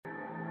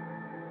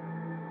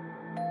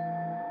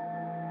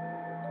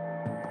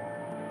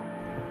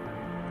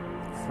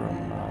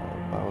from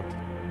about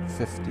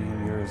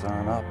 15 years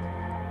on up,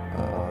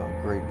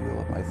 a great deal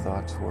of my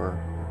thoughts were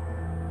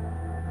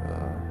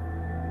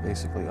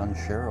basically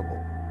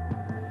unshareable.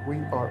 We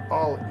are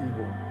all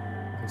evil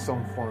in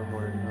some form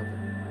or another.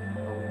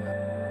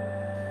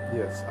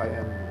 Yes, I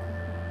am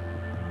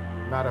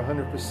not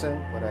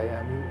 100%, but I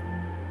am evil.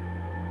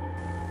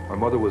 My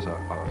mother was a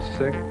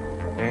sick,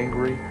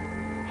 angry,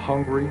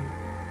 hungry,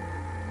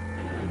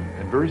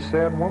 and very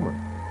sad woman.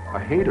 I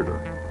hated her,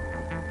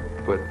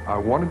 but I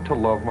wanted to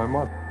love my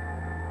mother.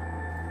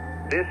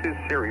 This is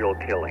Serial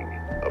Killing,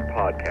 a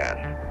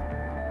podcast.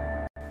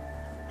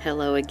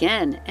 Hello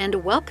again,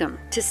 and welcome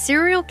to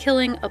Serial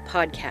Killing, a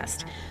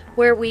podcast,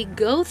 where we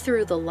go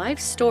through the life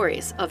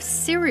stories of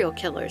serial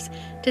killers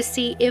to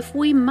see if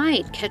we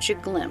might catch a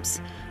glimpse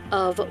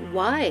of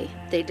why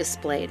they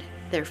displayed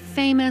their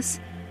famous,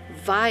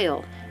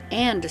 vile,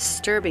 and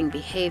disturbing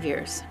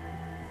behaviors.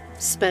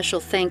 Special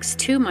thanks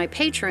to my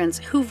patrons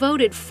who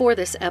voted for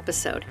this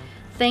episode.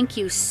 Thank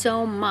you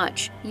so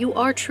much. You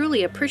are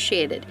truly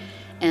appreciated.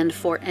 And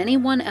for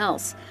anyone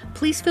else,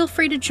 please feel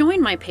free to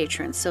join my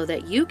patrons so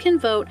that you can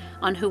vote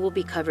on who will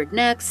be covered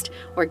next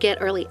or get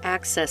early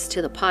access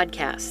to the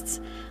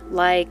podcasts.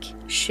 Like,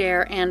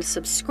 share, and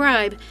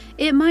subscribe.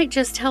 It might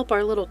just help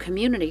our little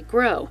community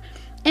grow.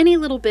 Any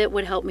little bit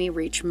would help me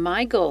reach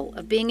my goal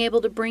of being able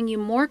to bring you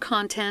more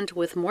content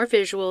with more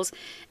visuals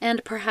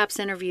and perhaps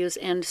interviews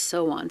and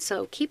so on.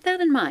 So keep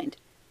that in mind.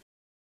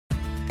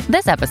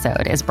 This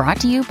episode is brought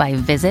to you by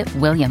Visit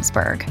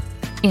Williamsburg.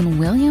 In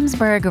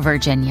Williamsburg,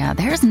 Virginia,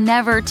 there's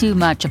never too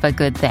much of a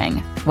good thing.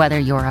 Whether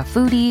you're a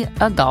foodie,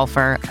 a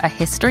golfer, a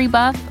history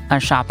buff, a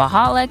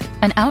shopaholic,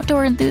 an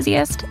outdoor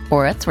enthusiast,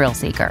 or a thrill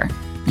seeker,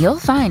 you'll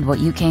find what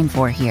you came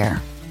for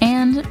here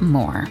and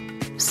more.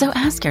 So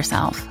ask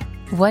yourself,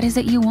 what is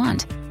it you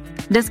want?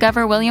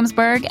 Discover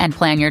Williamsburg and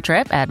plan your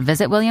trip at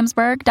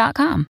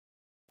visitwilliamsburg.com.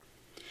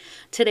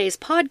 Today's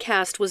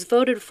podcast was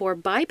voted for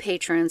by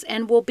patrons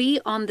and will be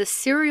on the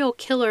serial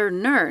killer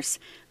nurse,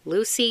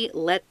 Lucy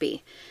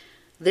Letby.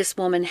 This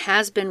woman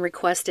has been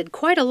requested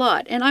quite a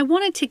lot, and I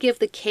wanted to give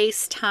the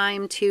case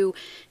time to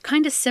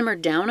kind of simmer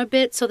down a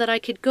bit so that I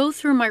could go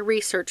through my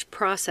research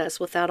process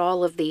without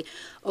all of the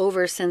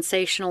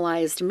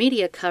over-sensationalized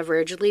media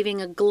coverage,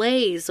 leaving a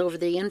glaze over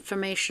the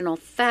informational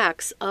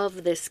facts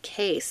of this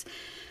case.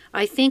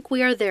 I think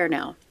we are there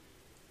now,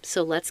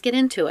 so let's get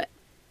into it.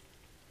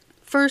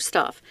 First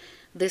off,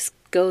 this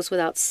goes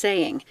without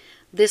saying,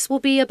 this will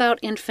be about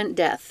infant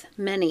death,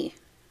 many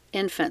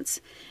infants.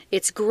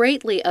 It's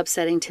greatly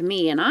upsetting to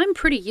me, and I'm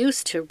pretty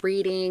used to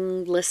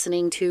reading,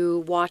 listening to,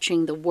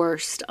 watching the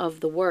worst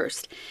of the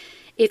worst.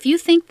 If you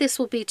think this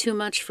will be too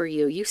much for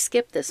you, you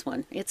skip this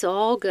one. It's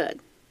all good.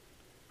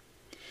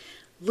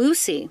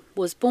 Lucy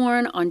was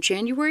born on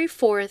January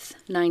 4th,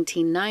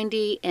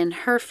 1990 in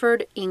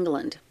Hereford,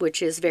 England,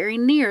 which is very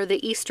near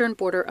the eastern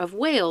border of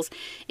Wales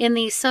in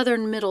the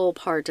southern middle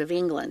part of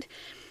England.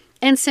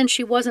 And since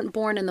she wasn't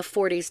born in the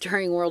 40s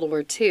during World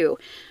War II,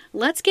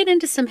 let's get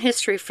into some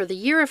history for the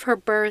year of her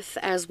birth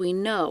as we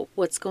know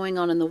what's going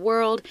on in the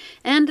world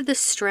and the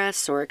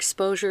stress or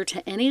exposure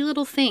to any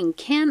little thing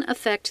can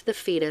affect the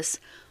fetus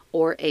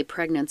or a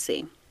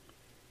pregnancy.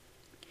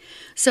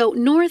 So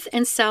North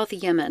and South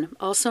Yemen,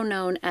 also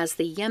known as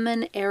the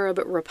Yemen Arab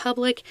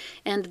Republic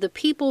and the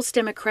People's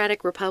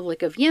Democratic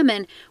Republic of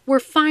Yemen, were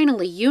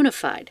finally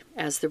unified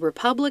as the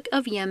Republic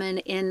of Yemen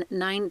in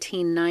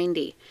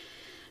 1990.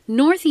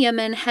 North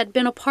Yemen had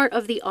been a part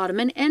of the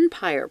Ottoman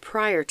Empire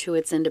prior to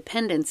its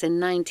independence in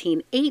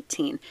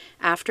 1918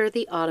 after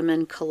the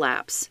Ottoman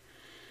collapse.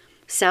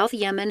 South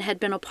Yemen had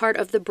been a part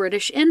of the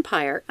British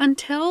Empire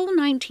until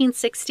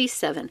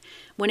 1967,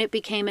 when it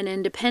became an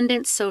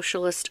independent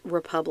socialist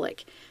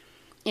republic.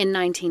 In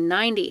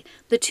 1990,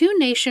 the two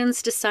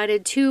nations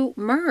decided to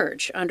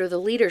merge under the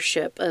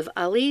leadership of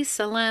Ali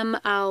Salem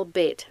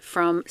al-Bait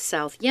from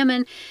South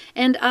Yemen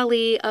and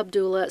Ali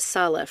Abdullah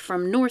Saleh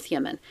from North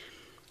Yemen.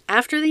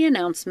 After the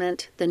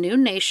announcement, the new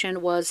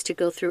nation was to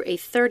go through a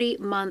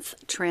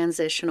 30-month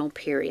transitional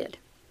period.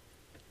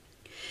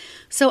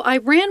 So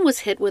Iran was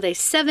hit with a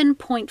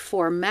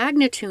 7.4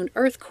 magnitude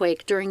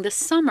earthquake during the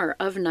summer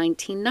of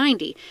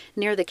 1990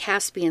 near the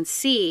Caspian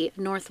Sea,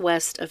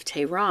 northwest of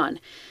Tehran.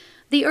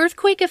 The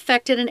earthquake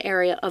affected an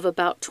area of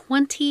about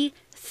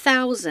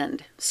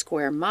 20,000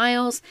 square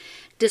miles,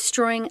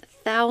 destroying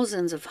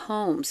thousands of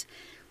homes.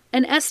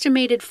 An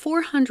estimated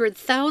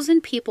 400,000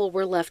 people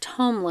were left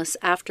homeless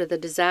after the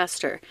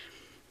disaster.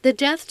 The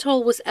death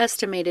toll was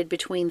estimated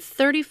between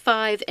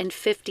 35 and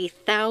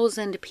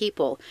 50,000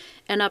 people,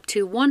 and up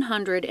to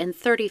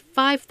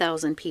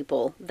 135,000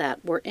 people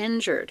that were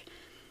injured.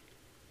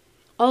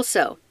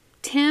 Also,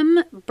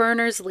 Tim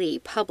Berners-Lee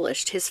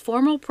published his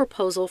formal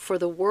proposal for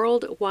the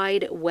World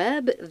Wide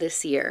Web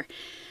this year.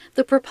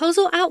 The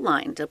proposal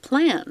outlined a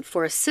plan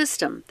for a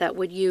system that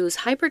would use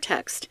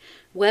hypertext,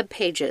 web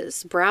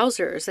pages,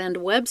 browsers, and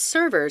web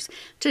servers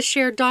to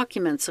share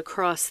documents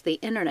across the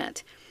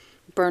internet.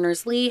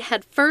 Berners-Lee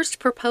had first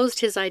proposed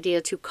his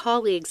idea to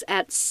colleagues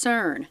at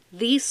CERN,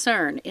 the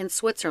CERN in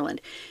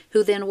Switzerland,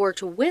 who then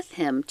worked with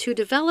him to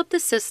develop the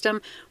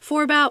system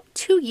for about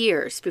 2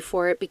 years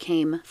before it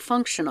became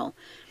functional.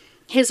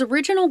 His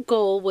original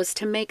goal was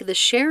to make the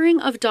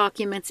sharing of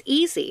documents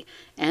easy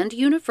and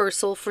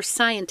universal for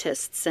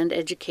scientists and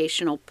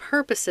educational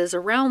purposes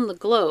around the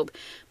globe,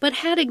 but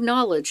had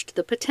acknowledged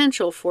the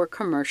potential for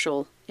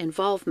commercial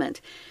involvement.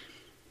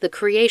 The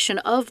creation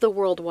of the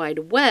World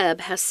Wide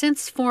Web has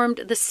since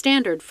formed the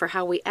standard for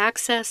how we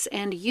access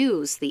and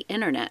use the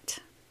Internet.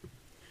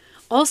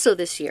 Also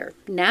this year,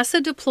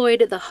 NASA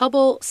deployed the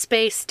Hubble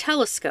Space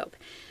Telescope.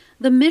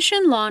 The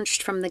mission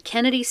launched from the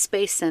Kennedy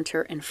Space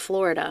Center in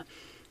Florida.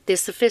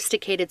 This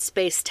sophisticated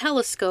space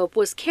telescope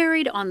was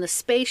carried on the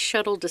Space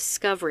Shuttle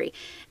Discovery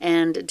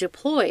and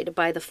deployed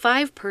by the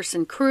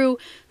 5-person crew,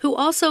 who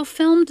also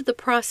filmed the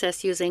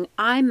process using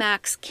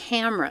IMAX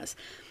cameras.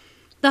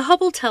 The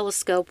Hubble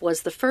telescope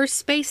was the first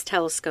space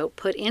telescope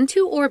put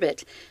into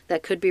orbit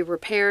that could be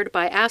repaired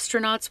by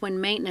astronauts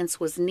when maintenance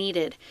was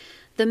needed.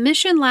 The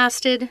mission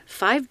lasted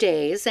 5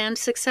 days and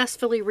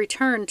successfully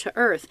returned to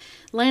Earth,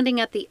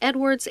 landing at the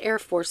Edwards Air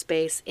Force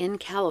Base in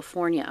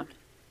California.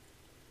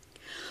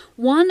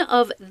 One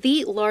of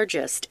the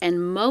largest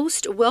and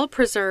most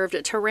well-preserved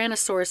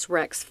Tyrannosaurus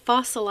rex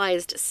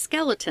fossilized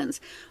skeletons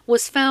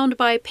was found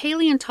by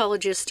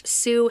paleontologist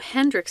Sue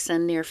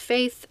Hendrickson near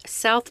Faith,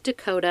 South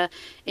Dakota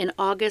in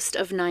August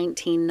of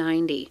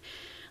 1990.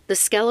 The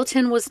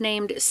skeleton was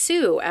named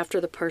Sue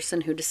after the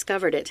person who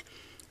discovered it.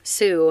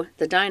 Sue,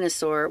 the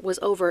dinosaur, was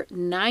over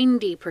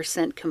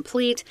 90%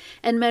 complete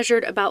and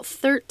measured about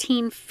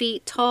 13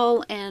 feet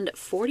tall and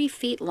 40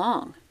 feet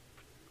long.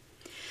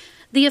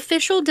 The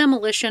official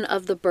demolition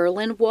of the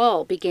Berlin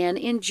Wall began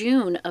in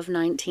June of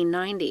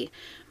 1990.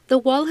 The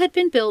wall had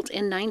been built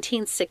in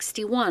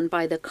 1961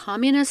 by the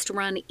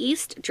communist-run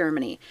East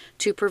Germany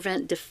to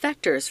prevent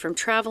defectors from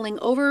traveling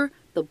over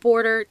the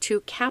border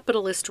to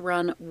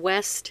capitalist-run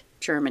West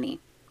Germany.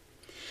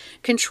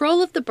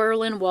 Control of the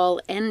Berlin Wall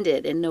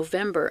ended in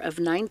November of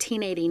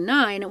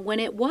 1989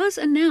 when it was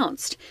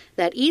announced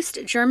that East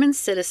German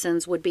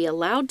citizens would be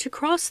allowed to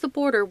cross the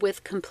border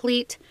with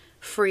complete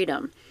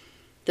freedom.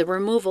 The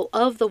removal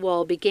of the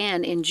wall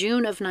began in June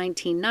of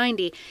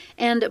 1990,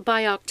 and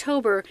by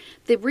October,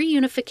 the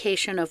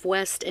reunification of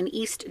West and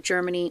East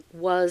Germany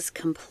was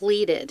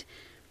completed.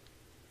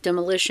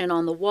 Demolition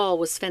on the wall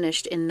was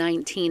finished in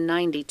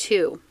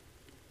 1992.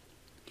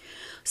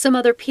 Some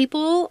other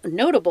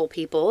notable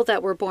people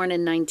that were born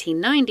in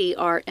 1990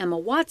 are Emma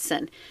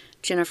Watson,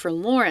 Jennifer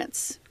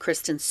Lawrence,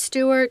 Kristen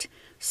Stewart,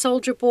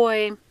 Soulja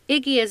Boy,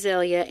 Iggy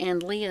Azalea,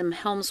 and Liam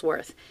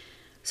Hemsworth.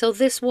 So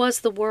this was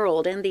the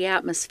world and the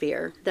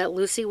atmosphere that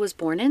Lucy was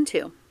born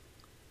into.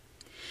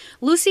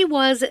 Lucy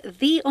was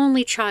the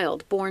only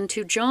child born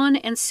to John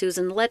and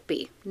Susan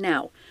Letby.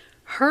 Now,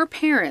 her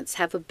parents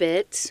have a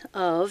bit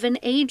of an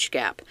age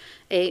gap,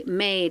 a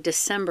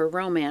May-December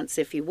romance,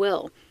 if you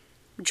will.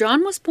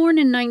 John was born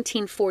in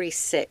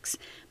 1946,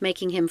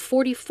 making him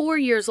 44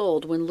 years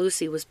old when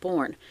Lucy was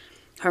born.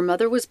 Her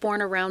mother was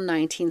born around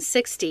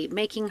 1960,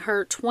 making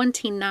her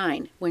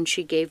 29 when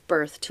she gave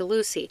birth to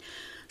Lucy.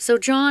 So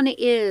John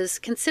is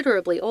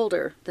considerably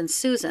older than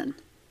Susan.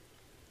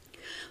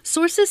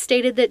 Sources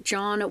stated that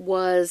John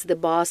was the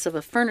boss of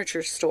a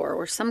furniture store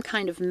or some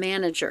kind of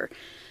manager.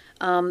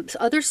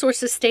 Other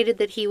sources stated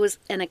that he was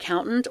an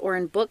accountant or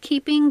in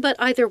bookkeeping, but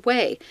either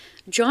way,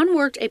 John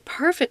worked a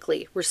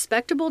perfectly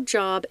respectable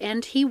job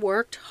and he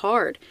worked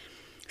hard.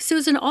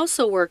 Susan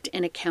also worked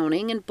in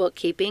accounting and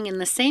bookkeeping in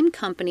the same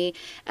company,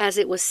 as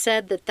it was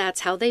said that that's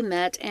how they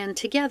met, and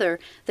together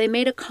they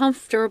made a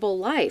comfortable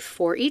life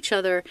for each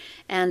other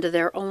and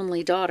their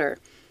only daughter.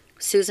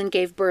 Susan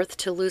gave birth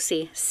to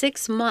Lucy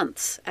 6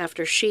 months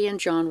after she and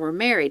John were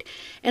married,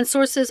 and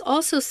sources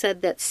also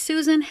said that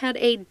Susan had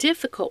a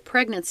difficult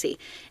pregnancy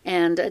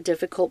and a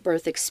difficult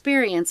birth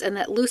experience, and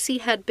that Lucy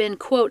had been,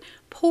 quote,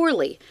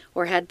 poorly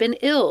or had been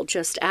ill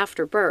just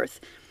after birth.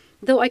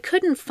 Though I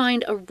couldn't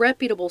find a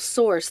reputable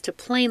source to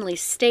plainly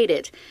state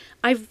it,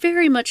 I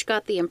very much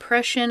got the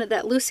impression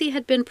that Lucy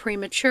had been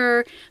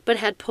premature but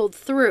had pulled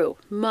through,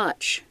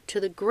 much to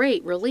the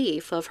great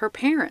relief of her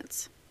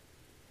parents.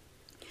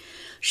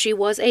 She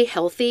was a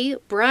healthy,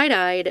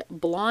 bright-eyed,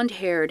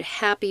 blonde-haired,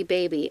 happy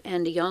baby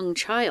and young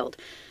child.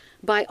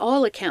 By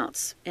all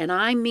accounts, and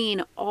I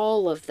mean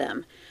all of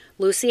them,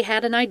 Lucy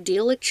had an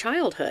idyllic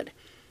childhood.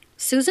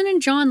 Susan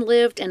and John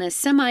lived in a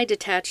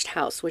semi-detached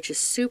house, which is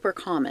super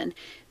common.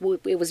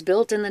 It was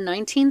built in the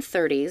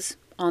 1930s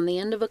on the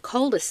end of a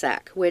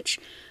cul-de-sac, which,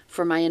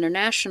 for my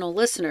international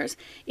listeners,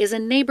 is a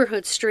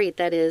neighborhood street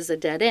that is a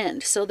dead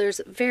end. So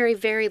there's very,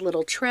 very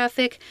little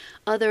traffic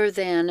other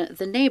than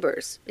the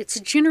neighbors.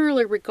 It's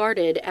generally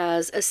regarded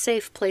as a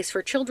safe place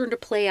for children to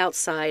play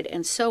outside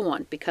and so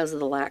on because of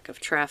the lack of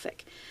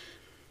traffic.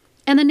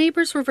 And the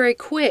neighbors were very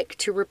quick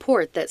to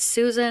report that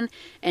Susan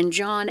and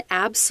John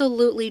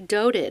absolutely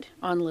doted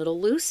on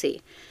little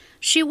Lucy.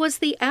 She was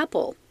the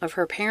apple of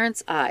her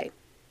parents' eye.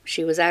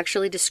 She was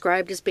actually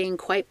described as being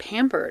quite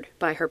pampered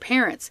by her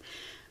parents.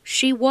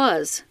 She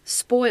was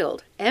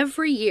spoiled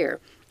every year.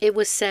 It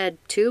was said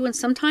 2 and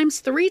sometimes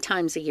 3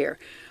 times a year.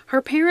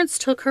 Her parents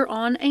took her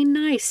on a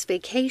nice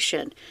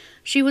vacation.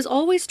 She was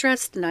always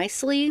dressed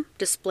nicely,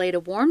 displayed a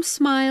warm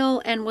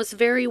smile, and was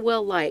very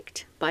well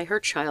liked by her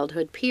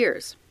childhood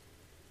peers.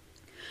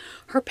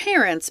 Her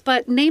parents,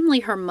 but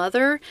namely her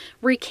mother,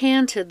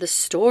 recanted the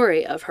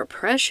story of her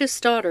precious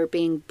daughter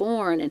being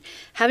born and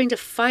having to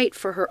fight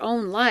for her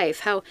own life,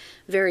 how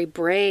very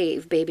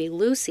brave baby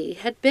Lucy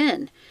had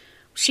been.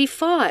 She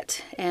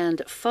fought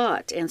and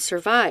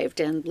survived,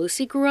 and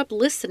Lucy grew up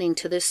listening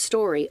to this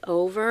story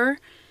over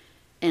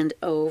and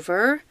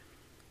over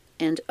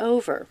and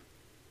over.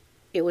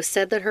 It was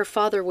said that her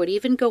father would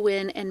even go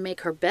in and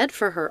make her bed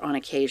for her on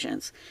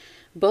occasions.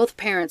 Both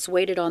parents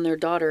waited on their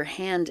daughter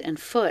hand and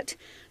foot.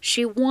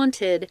 She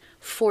wanted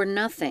for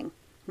nothing.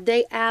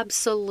 They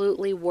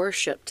absolutely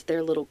worshipped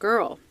their little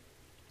girl.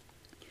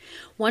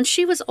 Once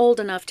she was old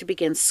enough to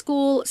begin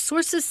school,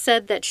 sources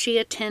said that she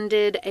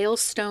attended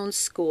Aylstone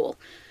School.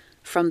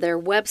 From their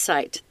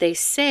website, they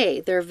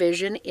say their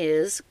vision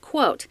is,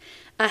 quote,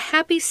 a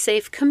happy,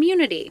 safe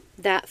community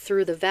that,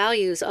 through the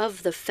values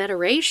of the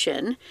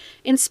Federation,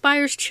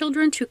 inspires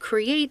children to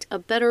create a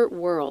better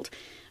world,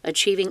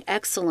 achieving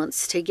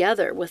excellence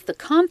together with the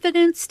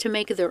confidence to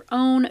make their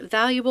own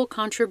valuable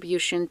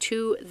contribution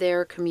to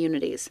their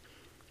communities,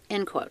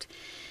 end quote.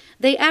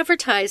 They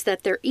advertise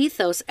that their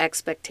ethos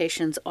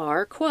expectations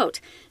are,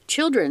 quote,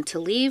 children to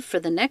leave for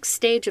the next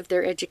stage of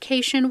their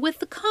education with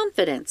the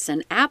confidence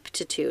and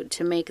aptitude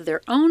to make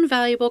their own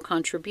valuable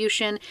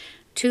contribution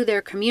to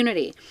their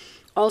community.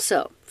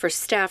 Also, for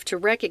staff to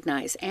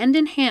recognize and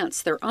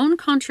enhance their own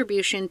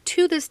contribution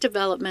to this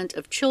development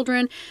of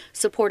children,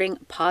 supporting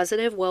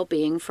positive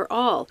well-being for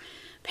all.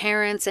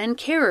 Parents and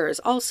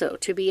carers also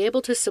to be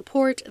able to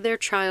support their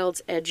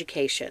child's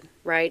education,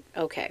 right?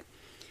 Okay.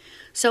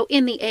 So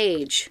in the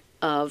age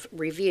of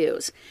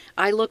reviews,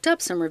 I looked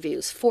up some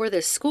reviews for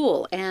this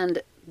school,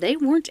 and they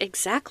weren't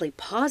exactly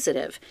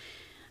positive.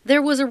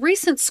 There was a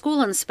recent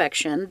school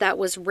inspection that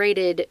was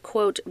rated,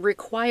 quote,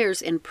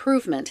 requires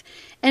improvement,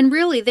 and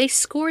really they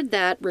scored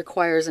that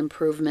requires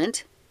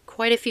improvement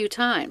quite a few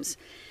times.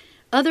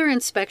 Other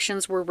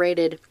inspections were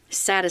rated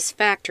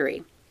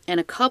satisfactory, and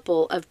a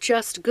couple of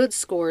just good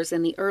scores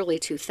in the early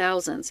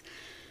 2000s.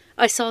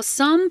 I saw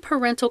some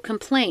parental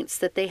complaints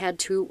that they had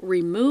to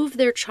remove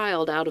their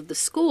child out of the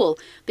school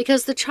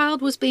because the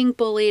child was being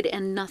bullied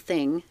and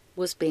nothing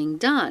was being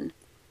done.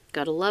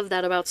 Gotta love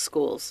that about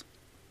schools.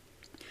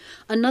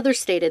 Another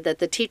stated that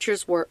the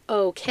teachers were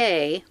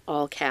okay,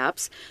 all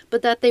caps,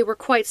 but that they were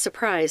quite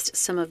surprised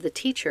some of the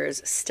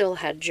teachers still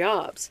had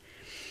jobs.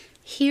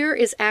 Here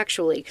is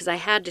actually, because I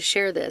had to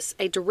share this,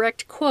 a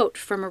direct quote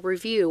from a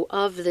review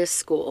of this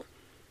school.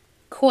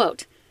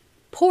 Quote,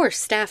 poor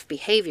staff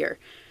behavior.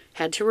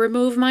 Had to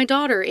remove my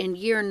daughter in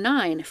year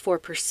 9 for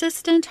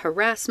persistent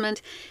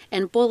harassment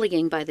and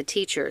bullying by the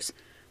teachers.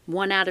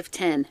 1 out of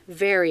 10,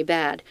 very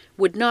bad.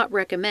 Would not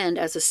recommend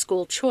as a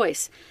school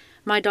choice.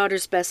 My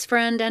daughter's best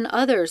friend and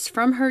others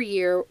from her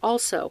year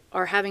also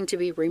are having to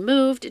be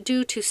removed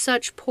due to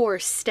such poor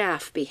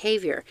staff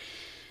behavior.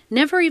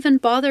 Never even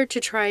bothered to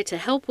try to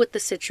help with the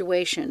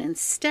situation.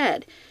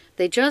 Instead,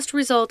 they just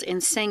result in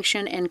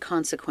sanction and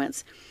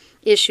consequence.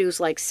 Issues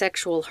like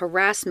sexual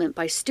harassment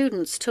by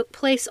students took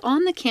place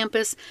on the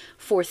campus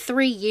for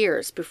 3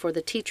 years before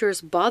the teachers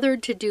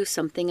bothered to do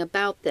something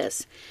about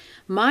this.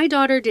 My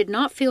daughter did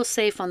not feel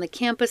safe on the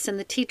campus, and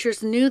the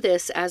teachers knew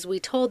this as we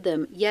told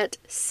them, yet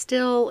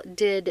still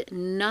did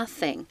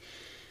nothing.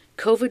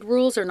 COVID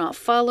rules are not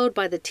followed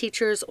by the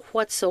teachers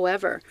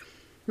whatsoever.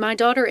 My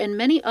daughter and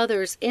many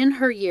others in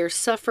her year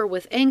suffer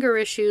with anger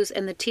issues,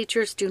 and the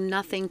teachers do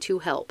nothing to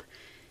help.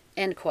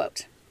 End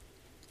quote.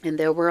 And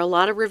there were a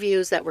lot of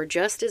reviews that were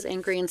just as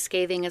angry and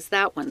scathing as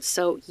that one,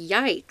 so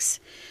yikes.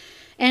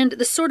 And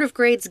the sort of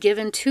grades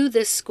given to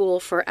this school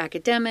for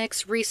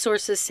academics,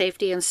 resources,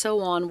 safety, and so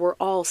on were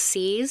all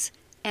C's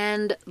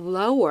and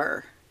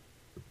lower.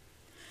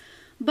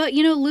 But,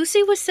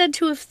 Lucy was said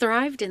to have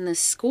thrived in this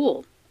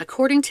school.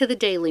 According to the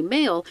Daily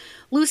Mail,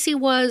 Lucy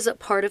was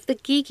part of the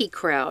geeky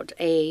crowd,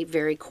 a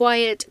very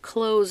quiet,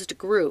 closed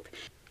group,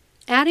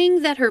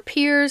 adding that her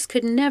peers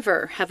could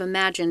never have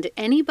imagined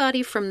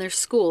anybody from their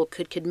school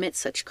could commit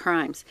such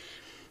crimes.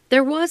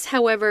 There was,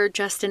 however,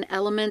 just an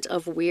element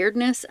of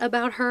weirdness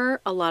about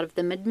her, a lot of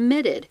them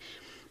admitted.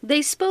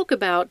 They spoke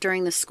about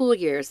during the school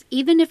years,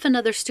 even if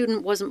another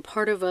student wasn't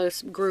part of a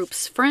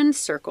group's friend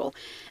circle,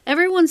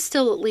 everyone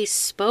still at least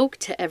spoke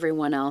to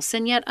everyone else,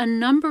 and yet a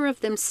number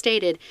of them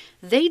stated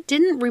they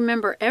didn't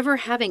remember ever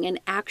having an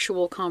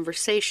actual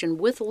conversation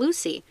with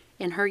Lucy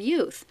in her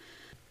youth.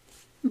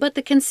 But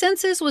the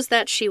consensus was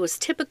that she was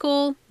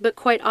typical, but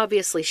quite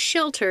obviously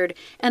sheltered,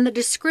 and the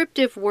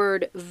descriptive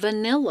word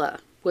vanilla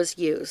was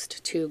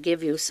used to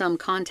give you some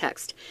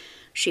context.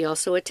 She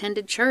also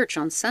attended church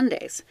on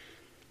Sundays.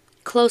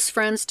 Close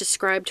friends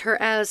described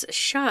her as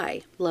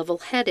shy,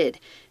 level-headed,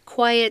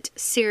 quiet,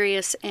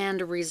 serious,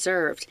 and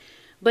reserved.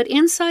 But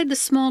inside the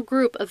small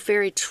group of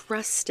very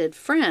trusted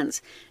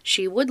friends,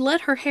 she would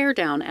let her hair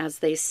down, as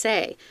they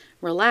say,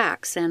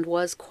 relax, and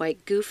was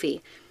quite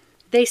goofy.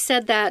 They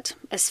said that,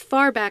 as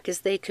far back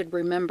as they could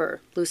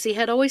remember, Lucy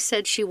had always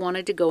said she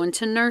wanted to go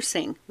into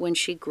nursing when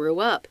she grew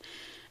up,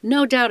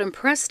 no doubt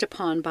impressed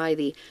upon by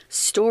the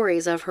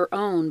stories of her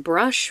own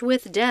brush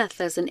with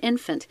death as an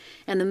infant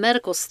and the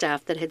medical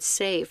staff that had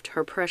saved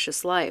her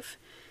precious life.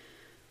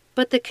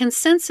 But the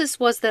consensus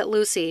was that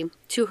Lucy,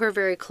 to her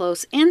very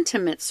close,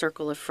 intimate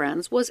circle of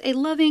friends, was a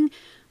loving,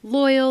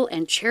 loyal,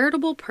 and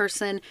charitable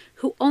person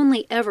who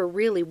only ever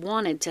really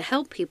wanted to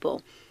help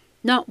people.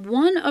 Not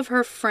one of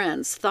her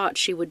friends thought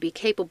she would be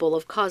capable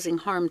of causing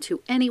harm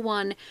to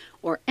anyone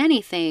or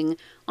anything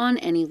on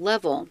any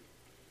level.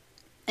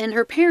 And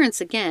her parents,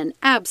 again,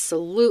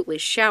 absolutely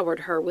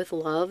showered her with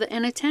love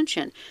and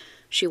attention.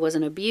 She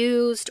wasn't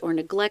abused or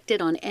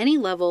neglected on any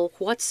level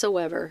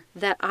whatsoever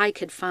that I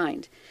could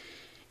find.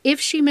 If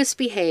she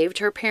misbehaved,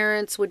 her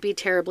parents would be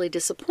terribly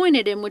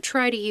disappointed and would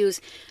try to use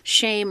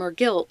shame or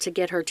guilt to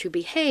get her to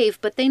behave,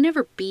 but they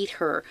never beat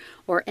her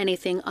or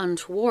anything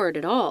untoward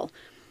at all.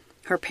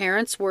 Her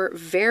parents were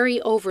very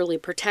overly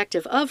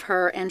protective of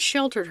her and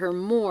sheltered her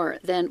more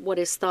than what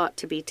is thought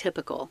to be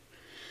typical.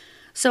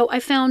 So I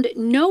found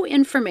no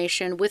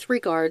information with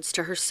regards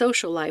to her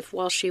social life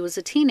while she was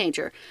a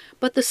teenager,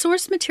 but the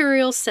source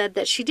material said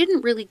that she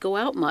didn't really go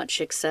out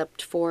much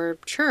except for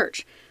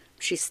church.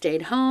 She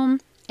stayed home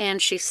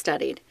and she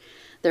studied.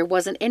 There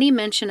wasn't any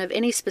mention of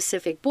any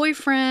specific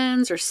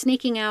boyfriends or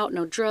sneaking out,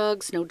 no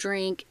drugs, no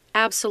drink,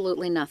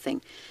 absolutely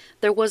nothing.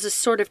 There was a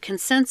sort of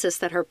consensus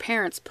that her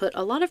parents put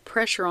a lot of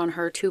pressure on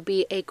her to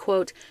be a,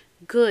 quote,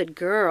 good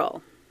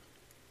girl.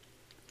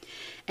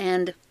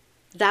 And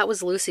that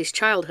was Lucy's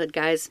childhood,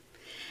 guys.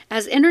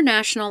 As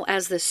international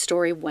as this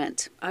story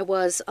went, I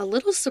was a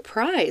little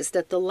surprised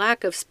at the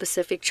lack of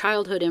specific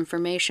childhood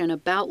information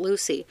about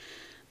Lucy.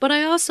 But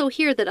I also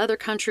hear that other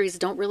countries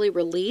don't really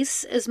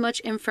release as much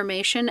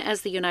information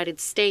as the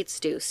United States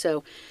do,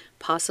 so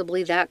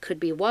possibly that could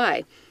be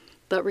why.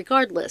 But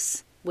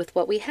regardless, with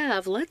what we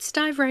have, let's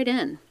dive right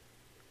in.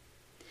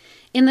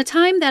 In the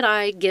time that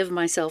I give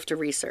myself to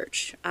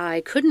research, I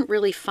couldn't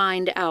really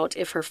find out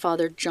if her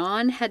father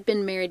John had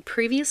been married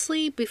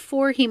previously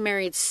before he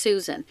married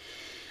Susan.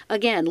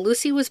 Again,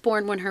 Lucy was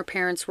born when her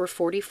parents were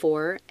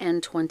 44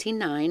 and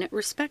 29,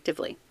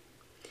 respectively.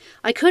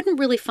 I couldn't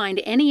really find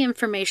any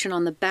information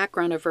on the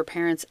background of her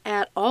parents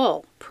at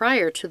all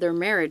prior to their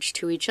marriage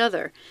to each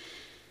other.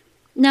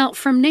 Now,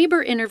 from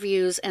neighbor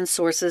interviews and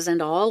sources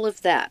and all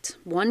of that,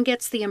 one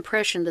gets the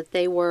impression that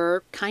they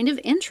were kind of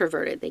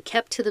introverted. They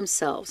kept to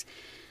themselves.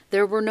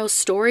 There were no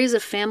stories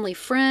of family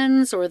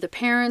friends or the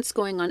parents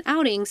going on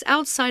outings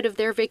outside of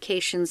their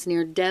vacations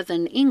near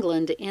Devon,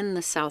 England in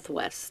the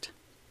southwest.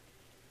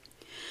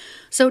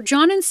 So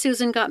John and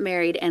Susan got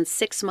married, and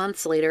 6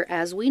 months later,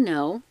 as we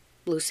know,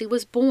 Lucy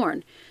was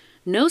born.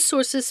 No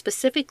sources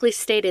specifically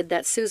stated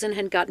that Susan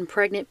had gotten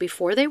pregnant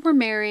before they were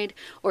married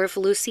or if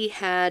Lucy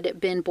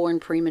had been born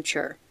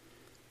premature.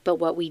 But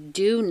what we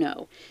do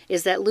know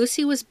is that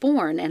Lucy was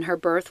born and her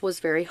birth was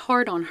very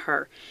hard on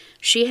her.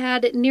 She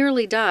had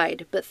nearly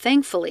died, but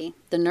thankfully,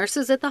 the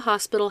nurses at the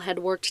hospital had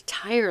worked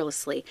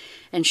tirelessly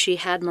and she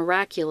had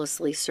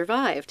miraculously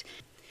survived.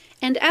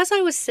 And as I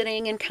was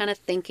sitting and kind of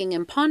thinking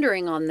and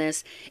pondering on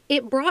this,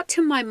 it brought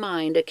to my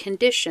mind a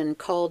condition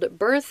called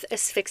birth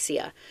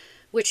asphyxia,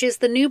 which is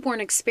the newborn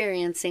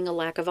experiencing a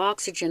lack of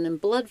oxygen and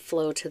blood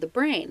flow to the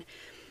brain.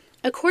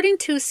 According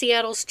to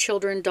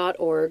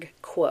seattleschildren.org,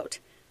 quote,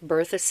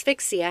 birth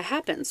asphyxia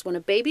happens when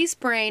a baby's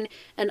brain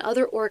and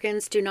other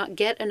organs do not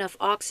get enough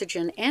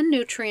oxygen and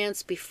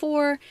nutrients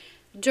before,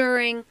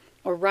 during,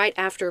 or right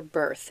after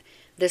birth.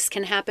 This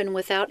can happen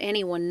without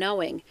anyone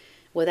knowing.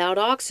 Without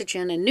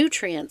oxygen and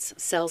nutrients,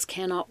 cells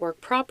cannot work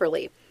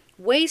properly.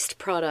 Waste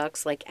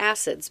products like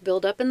acids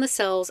build up in the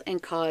cells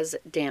and cause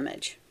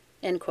damage.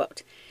 End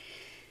quote.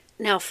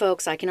 Now,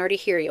 folks, I can already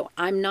hear you.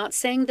 I'm not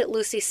saying that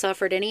Lucy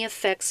suffered any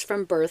effects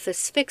from birth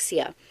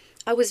asphyxia.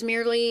 I was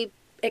merely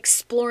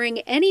exploring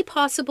any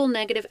possible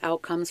negative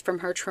outcomes from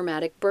her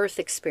traumatic birth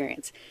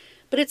experience.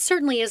 But it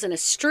certainly isn't a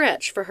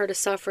stretch for her to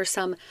suffer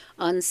some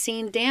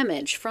unseen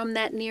damage from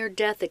that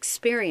near-death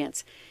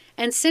experience.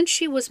 And since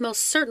she was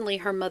most certainly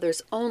her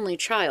mother's only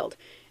child,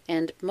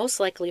 and most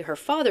likely her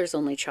father's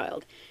only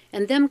child,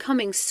 and them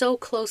coming so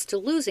close to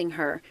losing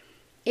her,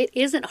 it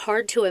isn't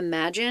hard to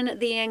imagine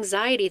the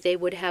anxiety they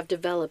would have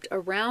developed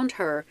around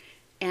her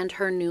and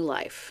her new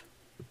life.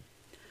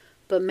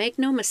 But make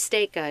no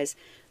mistake, guys,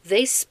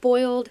 they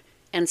spoiled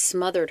and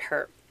smothered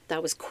her.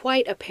 That was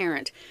quite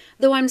apparent,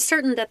 though I'm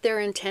certain that their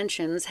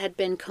intentions had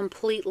been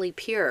completely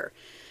pure.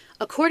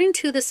 According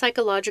to the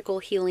Psychological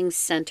Healing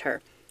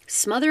Center,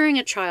 smothering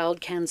a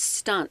child can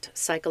stunt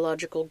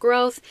psychological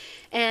growth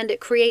and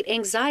create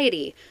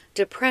anxiety,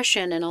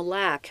 depression, and a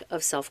lack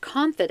of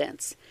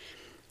self-confidence.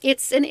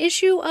 It's an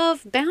issue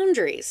of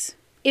boundaries.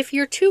 If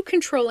you're too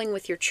controlling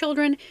with your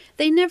children,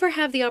 they never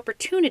have the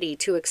opportunity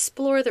to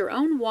explore their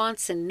own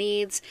wants and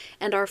needs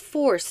and are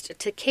forced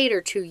to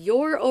cater to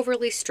your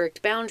overly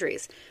strict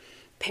boundaries.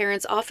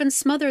 Parents often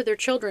smother their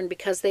children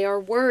because they are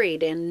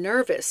worried and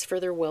nervous for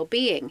their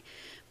well-being.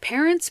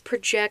 Parents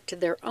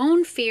project their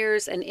own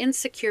fears and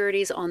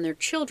insecurities on their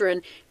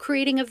children,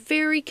 creating a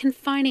very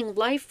confining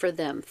life for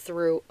them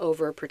through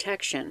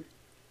overprotection.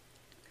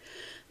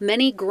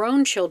 Many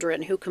grown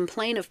children who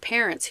complain of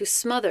parents who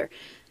smother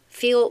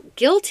feel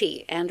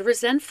guilty and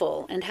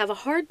resentful and have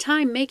a hard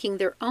time making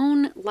their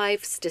own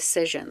life's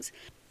decisions.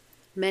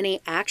 Many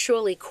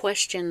actually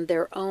question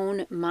their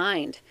own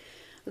mind.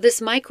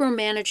 This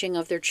micromanaging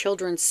of their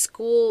children's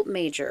school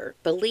major,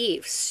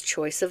 beliefs,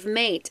 choice of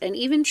mate, and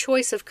even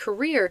choice of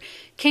career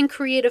can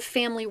create a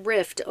family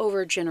rift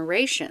over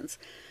generations.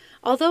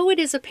 Although it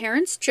is a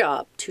parent's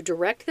job to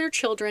direct their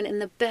children in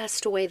the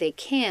best way they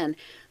can,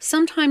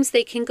 sometimes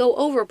they can go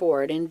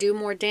overboard and do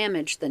more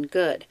damage than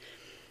good.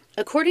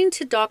 According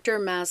to Dr.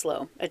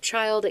 Maslow, a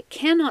child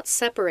cannot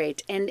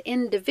separate and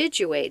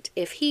individuate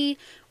if he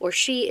or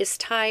she is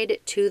tied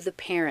to the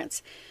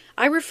parents.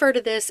 I refer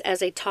to this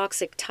as a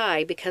toxic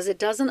tie because it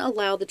doesn't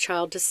allow the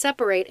child to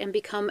separate and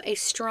become a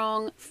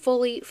strong,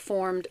 fully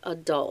formed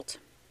adult.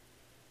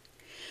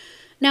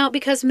 Now,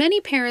 because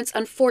many parents,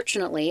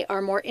 unfortunately,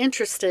 are more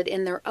interested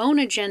in their own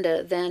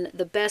agenda than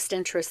the best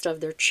interest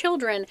of their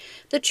children,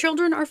 the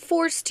children are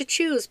forced to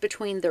choose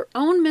between their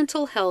own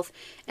mental health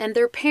and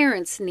their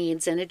parents'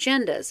 needs and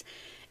agendas.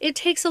 It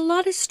takes a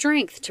lot of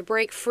strength to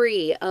break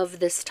free of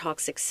this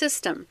toxic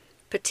system,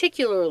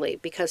 particularly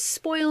because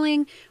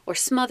spoiling or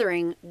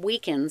smothering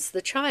weakens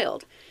the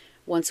child.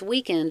 Once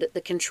weakened,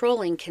 the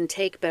controlling can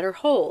take better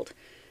hold.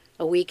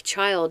 A weak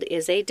child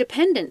is a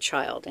dependent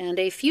child and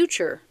a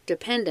future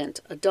dependent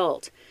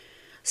adult.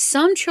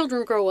 Some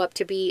children grow up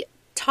to be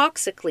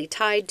toxically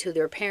tied to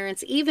their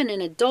parents even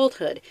in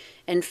adulthood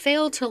and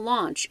fail to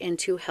launch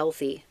into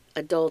healthy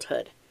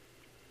adulthood.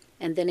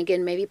 And then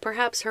again, maybe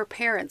perhaps her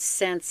parents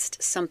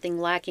sensed something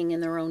lacking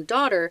in their own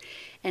daughter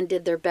and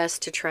did their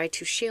best to try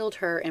to shield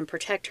her and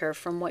protect her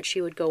from what she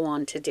would go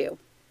on to do.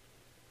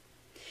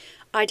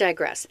 I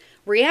digress.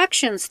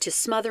 Reactions to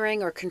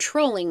smothering or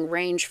controlling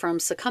range from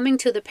succumbing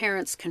to the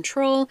parents'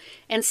 control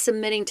and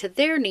submitting to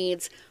their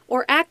needs,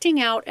 or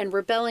acting out and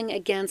rebelling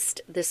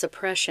against this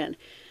oppression.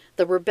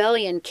 The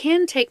rebellion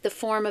can take the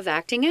form of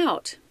acting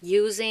out,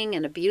 using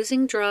and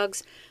abusing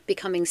drugs,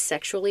 becoming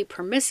sexually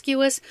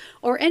promiscuous,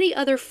 or any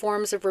other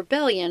forms of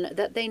rebellion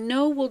that they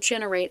know will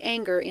generate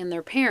anger in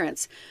their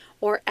parents,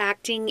 or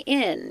acting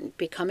in,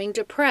 becoming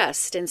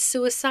depressed and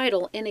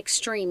suicidal in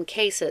extreme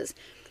cases,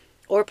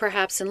 or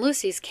perhaps in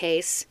Lucy's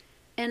case,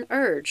 an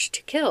urge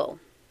to kill.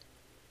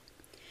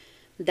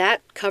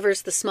 That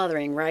covers the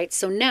smothering, right?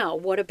 So now,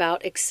 what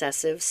about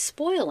excessive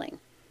spoiling?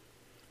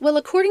 Well,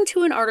 according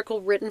to an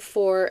article written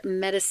for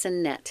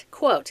Medicine Net,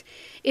 quote,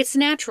 "It's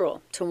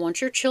natural to want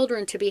your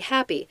children to be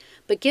happy,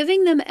 but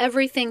giving them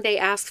everything they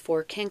ask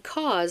for can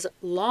cause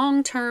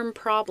long-term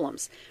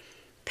problems.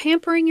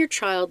 Pampering your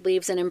child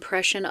leaves an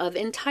impression of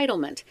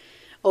entitlement.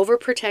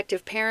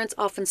 Overprotective parents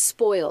often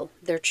spoil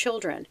their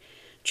children.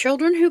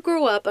 Children who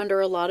grow up under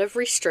a lot of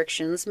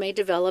restrictions may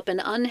develop an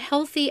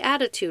unhealthy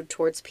attitude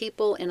towards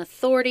people in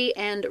authority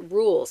and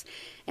rules,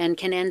 and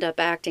can end up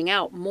acting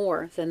out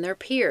more than their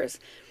peers.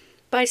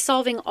 By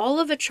solving all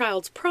of a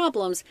child's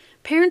problems,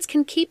 parents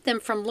can keep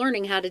them from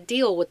learning how to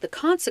deal with the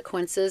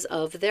consequences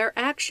of their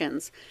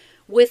actions.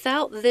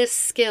 Without this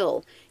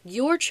skill,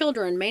 your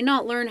children may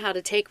not learn how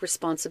to take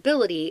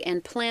responsibility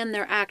and plan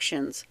their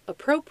actions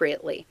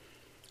appropriately.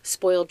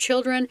 Spoiled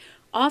children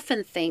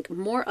often think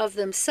more of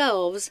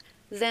themselves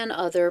than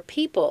other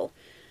people.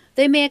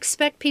 They may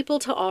expect people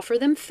to offer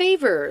them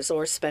favors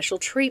or special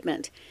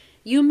treatment.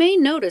 You may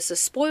notice a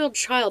spoiled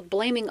child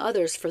blaming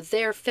others for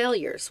their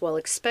failures while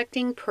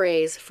expecting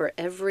praise for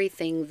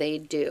everything they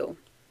do.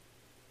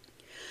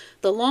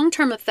 The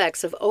long-term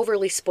effects of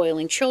overly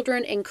spoiling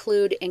children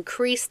include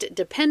increased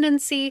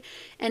dependency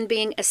and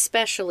being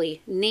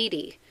especially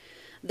needy.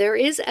 There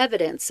is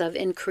evidence of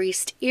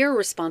increased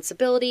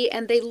irresponsibility,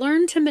 and they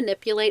learn to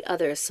manipulate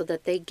others so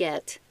that they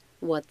get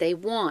what they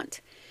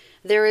want.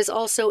 There is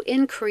also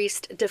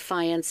increased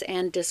defiance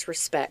and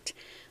disrespect.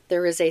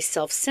 There is a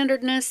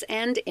self-centeredness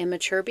and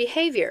immature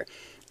behavior.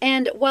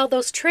 And while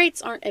those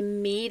traits aren't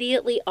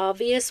immediately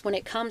obvious when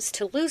it comes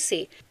to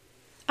Lucy,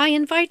 I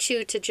invite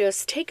you to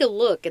just take a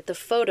look at the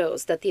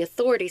photos that the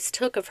authorities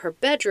took of her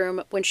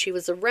bedroom when she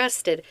was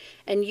arrested,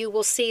 and you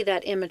will see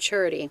that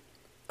immaturity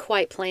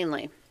quite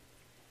plainly.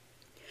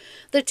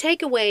 The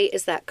takeaway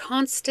is that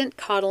constant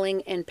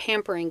coddling and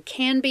pampering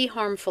can be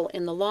harmful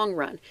in the long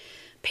run.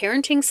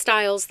 Parenting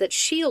styles that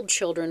shield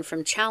children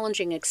from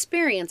challenging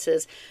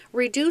experiences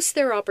reduce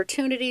their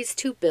opportunities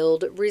to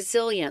build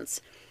resilience.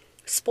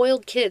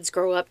 Spoiled kids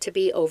grow up to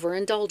be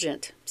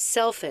overindulgent,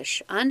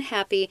 selfish,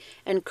 unhappy,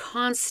 and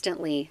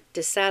constantly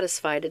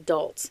dissatisfied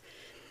adults.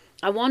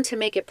 I want to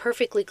make it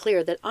perfectly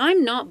clear that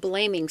I'm not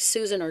blaming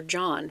Susan or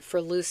John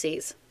for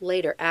Lucy's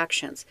later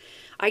actions.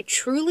 I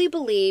truly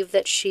believe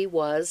that she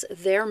was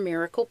their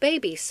miracle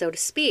baby, so to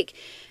speak,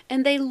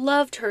 and they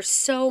loved her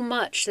so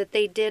much that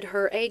they did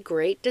her a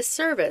great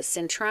disservice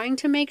in trying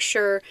to make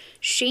sure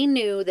she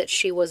knew that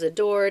she was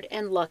adored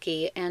and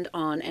lucky and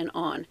on and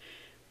on.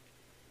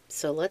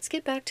 So let's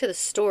get back to the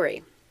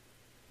story.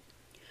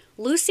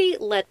 Lucy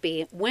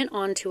Letby went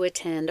on to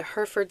attend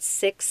Hereford's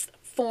Sixth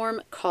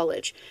Form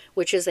College,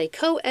 which is a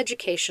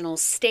co-educational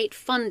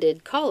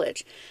state-funded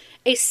college.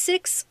 A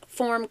sixth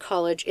form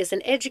college is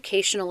an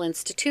educational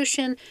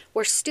institution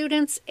where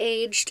students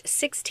aged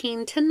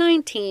 16 to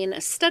 19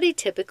 study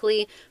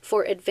typically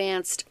for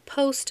advanced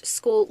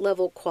post-school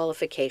level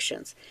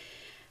qualifications.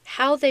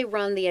 How they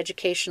run the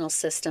educational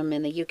system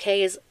in the UK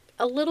is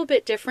a little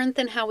bit different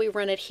than how we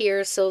run it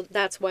here, so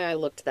that's why I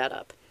looked that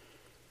up,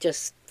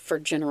 just for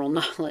general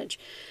knowledge.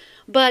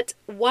 But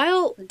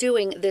while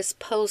doing this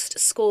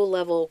post-school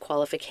level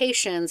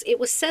qualifications, it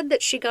was said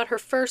that she got her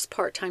first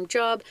part-time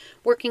job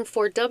working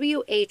for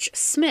W.H.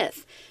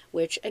 Smith,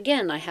 which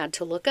again I had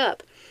to look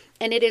up.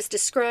 And it is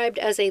described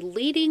as a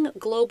leading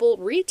global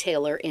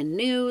retailer in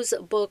news,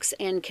 books,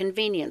 and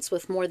convenience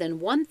with more than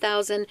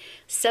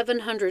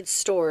 1,700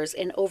 stores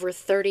in over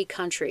 30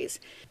 countries.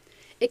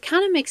 It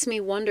kind of makes me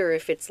wonder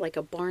if it's like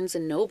a Barnes &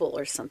 Noble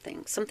or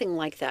something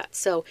like that.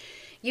 So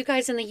you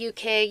guys in the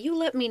UK, you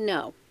let me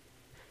know.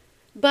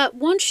 But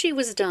once she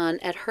was done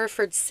at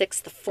Hereford's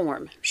Sixth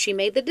Form, she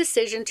made the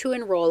decision to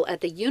enroll at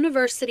the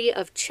University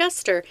of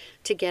Chester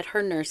to get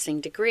her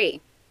nursing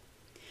degree.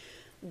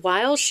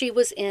 While she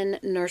was in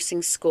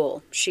nursing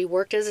school, she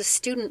worked as a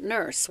student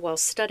nurse while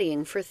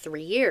studying for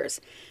 3 years.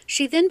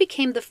 She then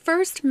became the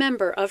first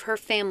member of her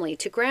family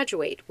to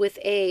graduate with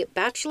a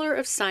Bachelor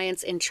of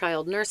Science in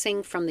Child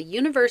Nursing from the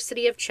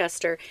University of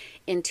Chester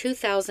in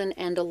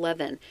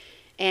 2011.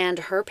 And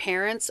her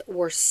parents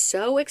were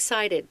so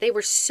excited, they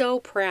were so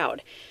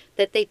proud,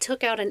 that they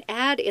took out an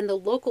ad in the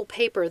local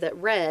paper that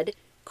read,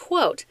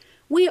 quote,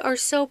 "We are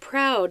so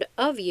proud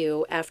of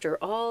you after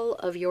all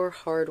of your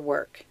hard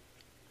work."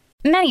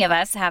 Many of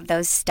us have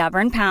those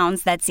stubborn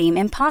pounds that seem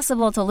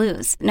impossible to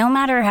lose, no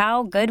matter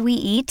how good we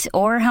eat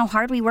or how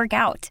hard we work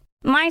out.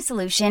 My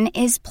solution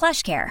is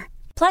PlushCare.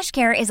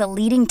 PlushCare is a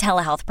leading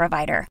telehealth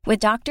provider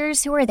with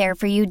doctors who are there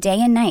for you day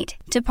and night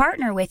to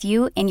partner with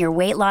you in your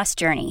weight loss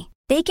journey.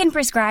 They can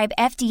prescribe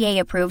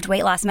FDA-approved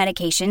weight loss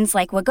medications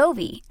like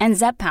Wegovy and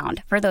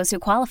Zepbound for those who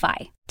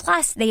qualify.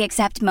 Plus, they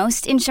accept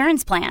most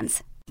insurance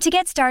plans. To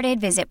get started,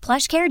 visit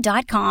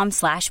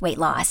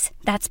plushcare.com/weightloss.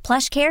 That's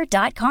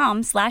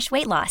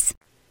plushcare.com/weightloss.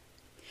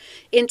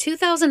 In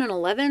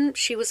 2011,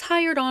 she was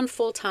hired on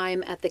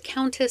full-time at the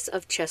Countess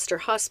of Chester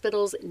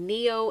Hospital's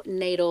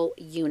neonatal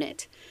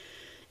unit.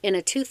 In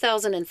a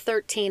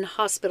 2013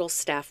 hospital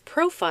staff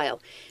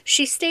profile,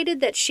 she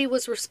stated that she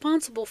was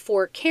responsible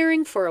for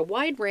caring for a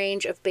wide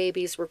range of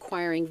babies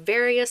requiring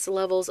various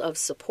levels of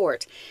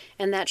support,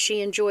 and that she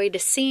enjoyed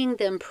seeing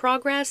them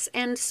progress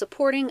and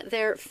supporting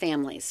their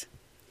families.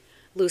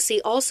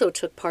 Lucy also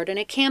took part in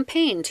a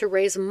campaign to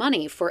raise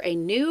money for a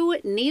new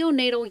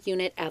neonatal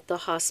unit at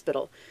the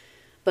hospital.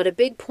 But a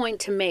big point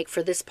to make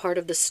for this part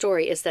of the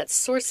story is that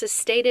sources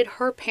stated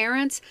her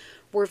parents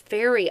were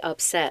very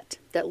upset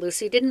that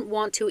Lucy didn't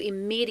want to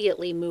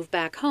immediately move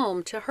back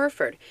home to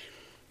Hereford.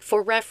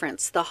 For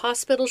reference, the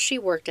hospital she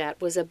worked at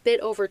was a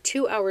bit over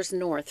 2 hours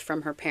north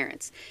from her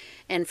parents.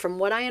 And from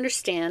what I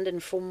understand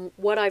and from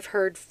what I've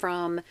heard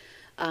from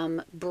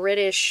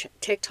British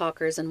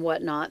TikTokers and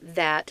whatnot,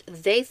 that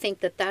they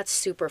think that that's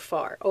super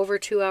far. Over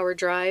 2 hour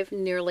drive,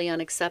 nearly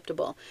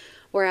unacceptable.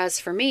 Whereas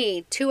for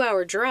me, 2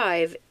 hour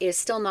drive is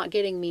still not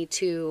getting me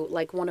to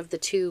like one of the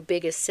two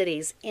biggest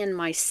cities in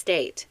my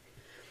state.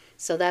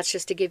 So that's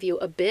just to give you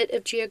a bit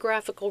of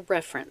geographical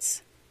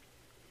reference.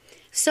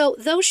 So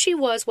though she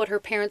was what her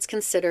parents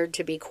considered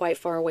to be quite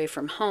far away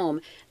from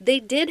home, they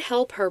did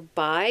help her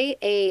buy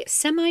a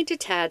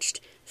semi-detached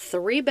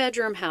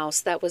 3-bedroom house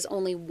that was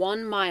only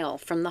 1 mile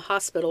from the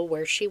hospital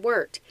where she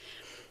worked.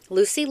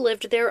 Lucy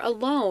lived there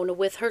alone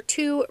with her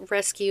 2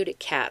 rescued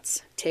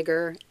cats,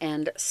 Tigger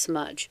and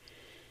Smudge.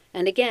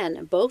 And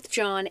again, both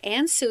John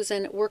and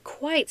Susan were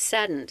quite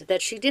saddened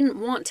that she didn't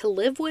want to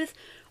live with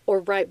or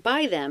right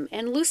by them,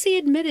 and Lucy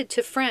admitted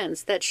to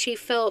friends that she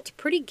felt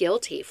pretty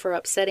guilty for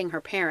upsetting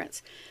her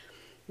parents.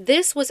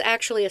 This was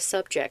actually a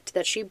subject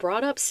that she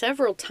brought up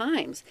several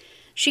times.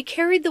 She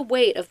carried the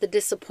weight of the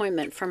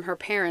disappointment from her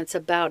parents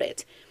about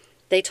it.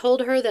 They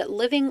told her that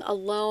living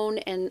alone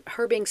and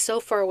her being so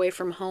far away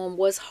from home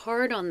was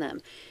hard on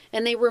them,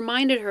 and they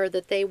reminded her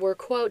that they were,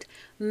 quote,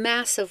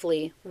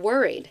 massively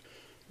worried.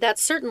 That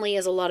certainly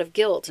is a lot of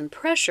guilt and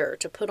pressure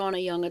to put on a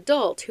young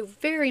adult who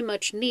very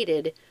much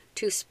needed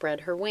to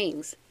spread her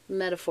wings,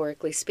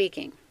 metaphorically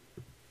speaking.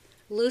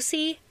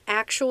 Lucy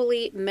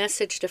actually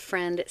messaged a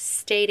friend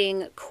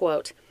stating,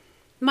 quote,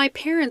 "My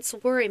parents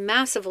worry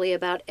massively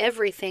about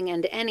everything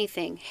and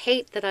anything,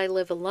 hate that I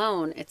live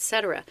alone,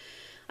 etc.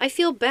 I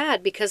feel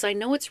bad because I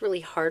know it's really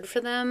hard for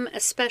them,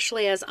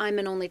 especially as I'm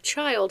an only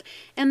child,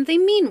 and they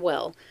mean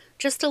well,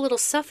 just a little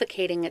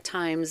suffocating at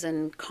times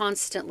and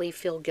constantly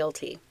feel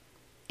guilty."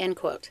 End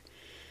quote.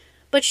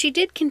 But she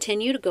did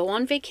continue to go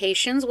on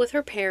vacations with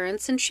her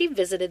parents, and she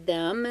visited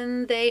them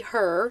and they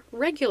her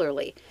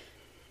regularly.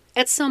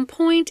 At some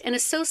point, an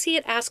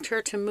associate asked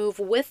her to move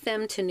with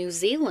them to New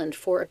Zealand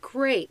for a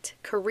great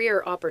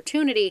career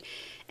opportunity,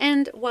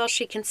 and while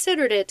she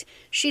considered it,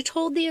 she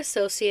told the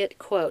associate,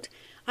 quote,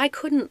 "I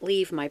couldn't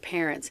leave my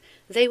parents.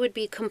 They would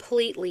be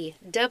completely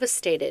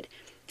devastated.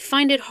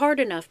 Find it hard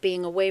enough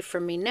being away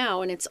from me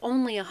now, and it's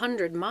only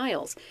 100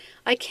 miles.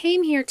 I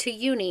came here to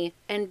uni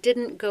and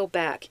didn't go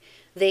back.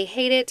 They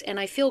hate it, and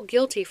I feel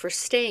guilty for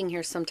staying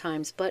here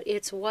sometimes, but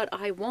it's what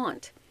I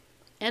want."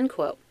 End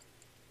quote.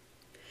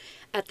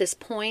 At this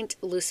point,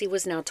 Lucy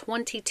was now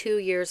 22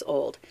 years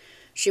old.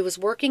 She was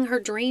working her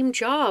dream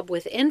job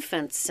with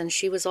infants, and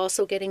she was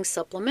also getting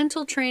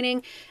supplemental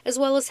training as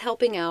well as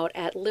helping out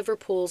at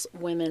Liverpool's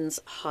Women's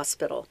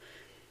Hospital.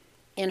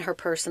 In her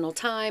personal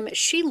time,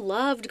 she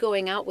loved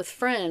going out with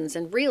friends,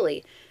 and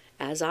really,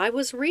 as I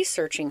was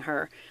researching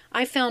her,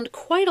 I found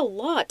quite a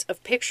lot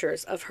of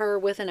pictures of her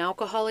with an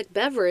alcoholic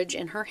beverage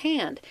in her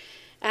hand,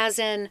 as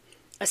in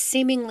a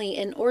seemingly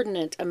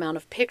inordinate amount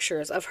of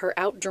pictures of her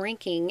out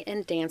drinking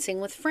and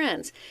dancing with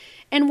friends.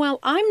 And while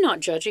I'm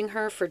not judging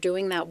her for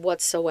doing that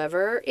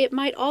whatsoever, it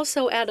might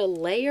also add a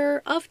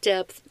layer of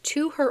depth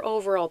to her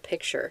overall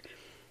picture.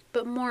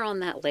 But more on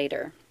that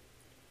later.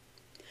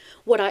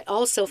 What I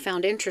also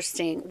found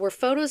interesting were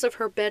photos of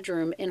her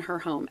bedroom in her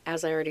home,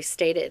 as I already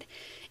stated.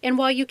 And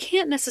while you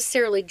can't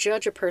necessarily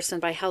judge a person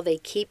by how they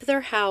keep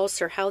their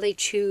house or how they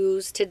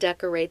choose to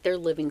decorate their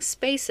living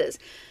spaces,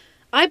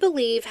 I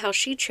believe how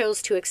she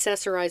chose to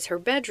accessorize her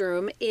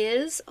bedroom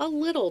is a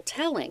little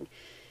telling.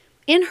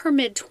 In her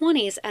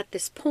mid-20s at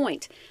this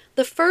point,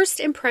 the first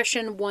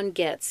impression one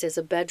gets is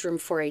a bedroom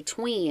for a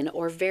tween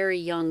or very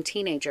young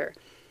teenager.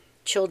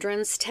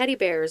 Children's teddy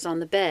bears on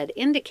the bed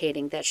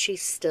indicating that she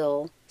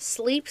still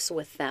sleeps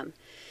with them.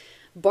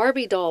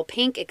 Barbie doll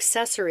pink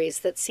accessories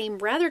that seem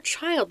rather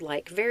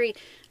childlike, very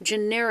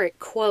generic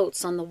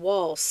quotes on the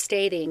wall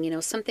stating,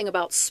 something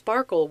about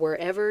sparkle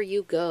wherever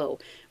you go,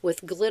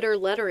 with glitter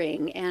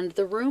lettering, and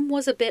the room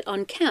was a bit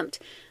unkempt,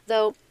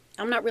 though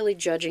I'm not really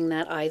judging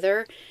that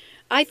either.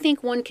 I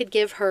think one could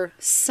give her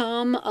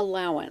some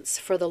allowance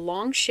for the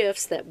long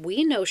shifts that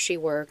we know she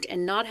worked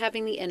and not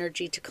having the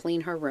energy to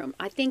clean her room.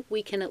 I think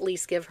we can at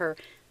least give her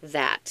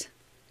that.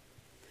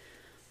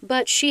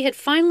 But she had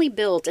finally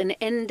built an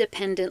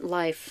independent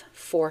life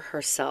for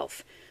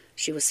herself.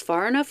 She was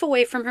far enough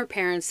away from her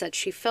parents that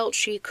she felt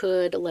she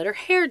could let her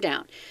hair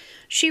down.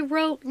 She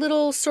wrote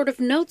little sort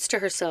of notes to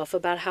herself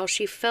about how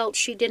she felt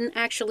she didn't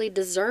actually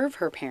deserve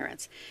her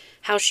parents,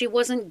 how she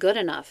wasn't good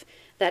enough,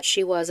 that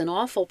she was an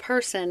awful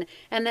person,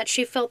 and that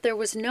she felt there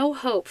was no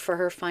hope for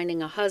her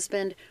finding a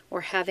husband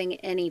or having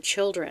any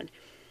children.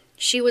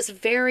 She was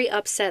very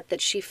upset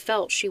that she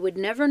felt she would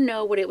never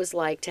know what it was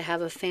like to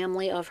have a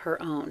family of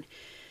her own.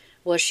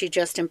 Was she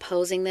just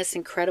imposing this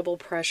incredible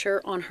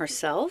pressure on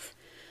herself?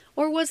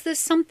 Or was this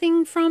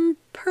something from,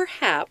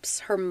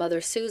 perhaps, her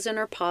mother Susan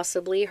or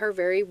possibly her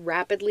very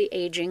rapidly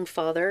aging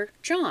father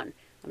John?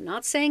 I'm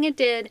not saying it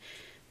did.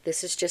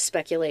 This is just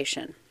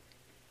speculation.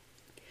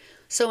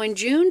 So in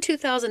June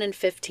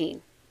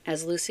 2015,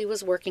 as Lucy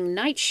was working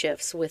night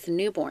shifts with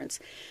newborns,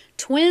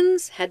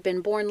 twins had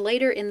been born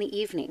later in the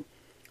evening.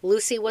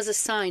 Lucy was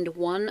assigned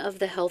one of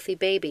the healthy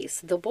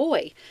babies, the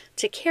boy,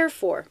 to care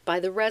for by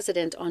the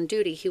resident on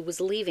duty who was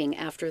leaving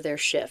after their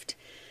shift.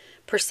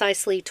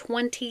 Precisely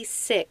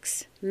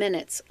 26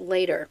 minutes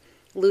later,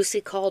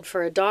 Lucy called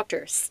for a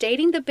doctor,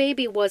 stating the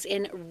baby was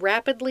in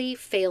rapidly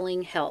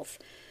failing health.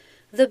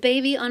 The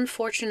baby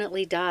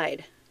unfortunately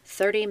died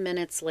 30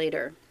 minutes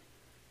later.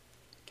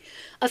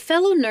 A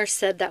fellow nurse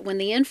said that when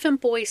the infant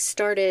boy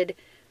started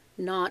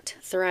not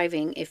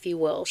thriving, if you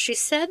will, she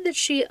said that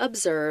she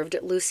observed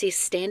Lucy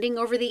standing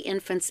over the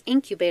infant's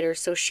incubator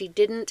so she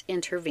didn't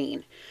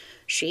intervene.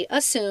 She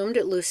assumed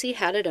Lucy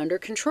had it under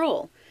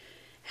control.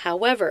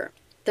 However,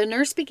 the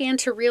nurse began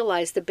to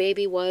realize the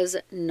baby was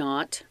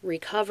not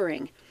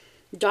recovering.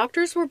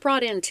 Doctors were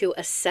brought in to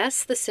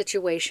assess the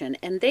situation,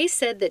 and they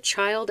said that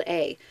child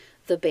A,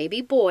 the baby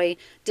boy,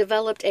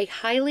 developed a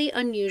highly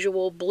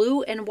unusual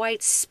blue and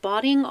white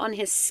spotting on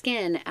his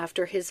skin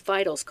after his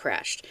vitals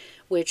crashed,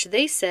 which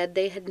they said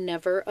they had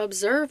never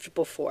observed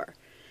before.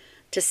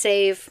 To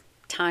save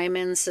time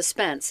and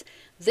suspense,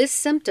 this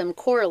symptom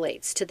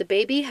correlates to the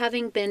baby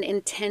having been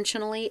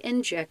intentionally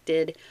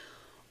injected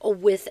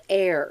with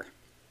air.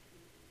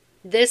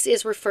 This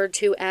is referred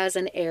to as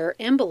an air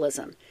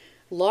embolism.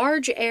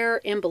 Large air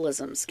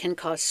embolisms can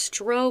cause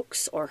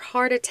strokes or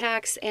heart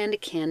attacks and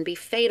can be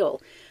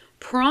fatal.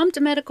 Prompt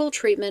medical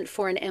treatment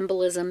for an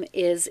embolism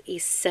is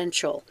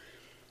essential.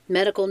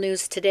 Medical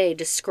News Today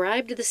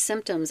described the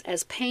symptoms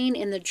as pain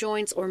in the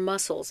joints or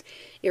muscles,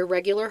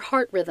 irregular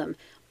heart rhythm,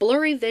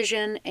 blurry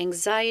vision,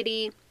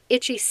 anxiety,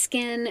 itchy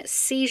skin,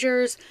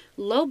 seizures,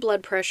 low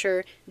blood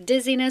pressure,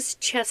 dizziness,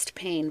 chest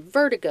pain,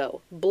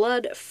 vertigo,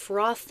 blood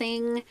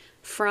frothing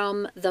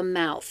from the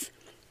mouth,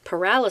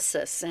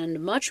 paralysis,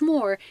 and much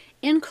more,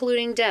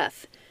 including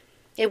death.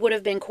 It would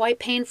have been quite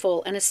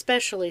painful, and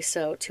especially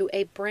so to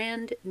a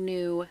brand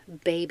new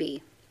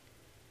baby.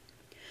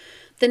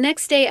 The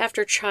next day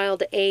after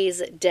child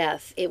A's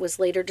death, it was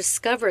later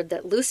discovered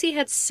that Lucy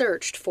had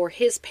searched for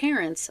his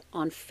parents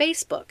on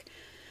Facebook.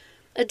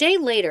 A day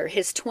later,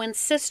 his twin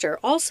sister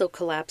also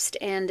collapsed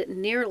and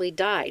nearly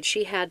died.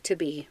 She had to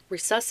be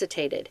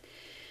resuscitated.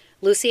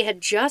 Lucy had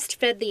just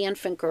fed the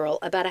infant girl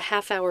about a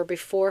half hour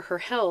before her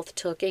health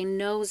took a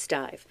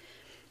nosedive.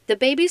 The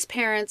baby's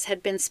parents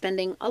had been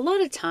spending a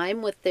lot of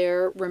time with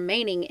their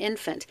remaining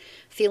infant,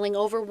 feeling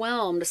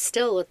overwhelmed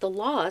still at the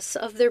loss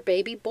of their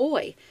baby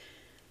boy.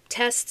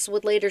 Tests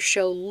would later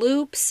show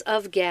loops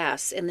of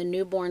gas in the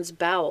newborn's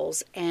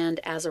bowels, and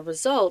as a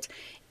result,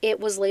 it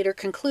was later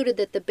concluded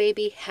that the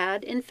baby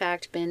had in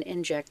fact been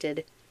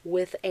injected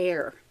with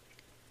air.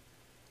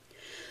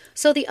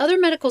 So the other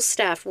medical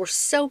staff were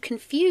so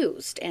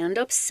confused and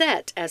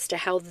upset as to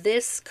how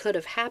this could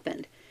have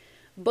happened.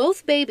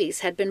 Both babies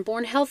had been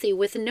born healthy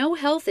with no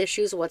health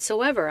issues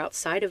whatsoever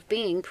outside of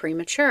being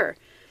premature.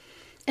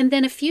 And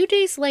then a few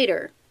days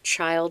later,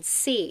 child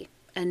C,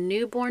 a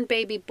newborn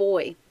baby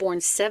boy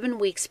born 7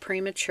 weeks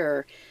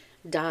premature,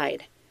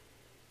 died.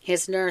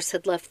 His nurse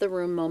had left the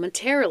room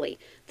momentarily,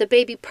 the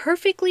baby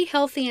perfectly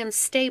healthy and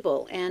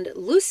stable, and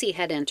Lucy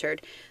had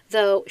entered,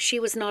 though she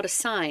was not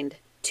assigned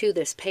to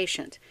this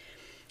patient.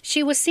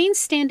 She was seen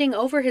standing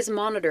over his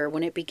monitor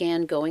when it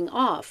began going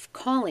off,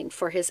 calling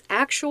for his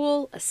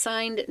actual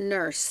assigned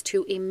nurse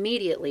to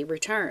immediately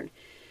return.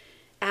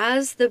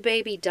 As the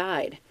baby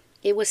died,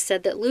 it was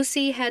said that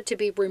Lucy had to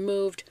be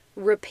removed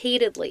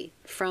repeatedly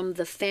from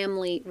the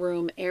family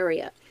room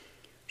area.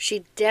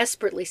 She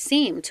desperately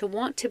seemed to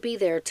want to be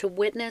there to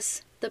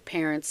witness the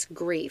parents'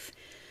 grief.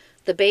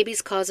 The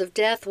baby's cause of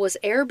death was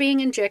air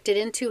being injected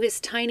into his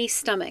tiny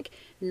stomach,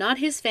 not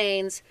his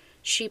veins.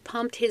 She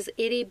pumped his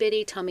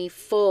itty-bitty tummy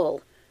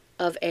full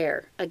of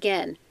air.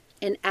 Again,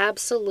 an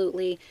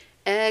absolutely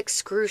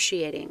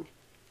excruciating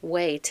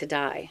way to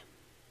die.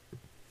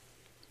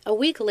 A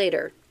week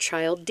later,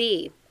 child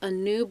D, a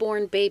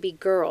newborn baby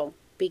girl,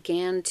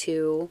 began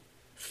to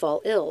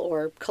fall ill,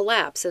 or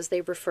collapse as they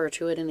refer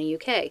to it in the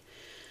UK.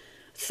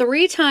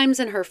 3 times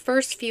in her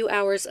first few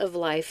hours of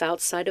life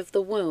outside of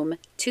the womb,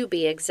 to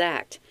be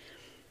exact.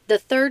 The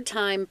 3rd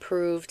time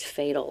proved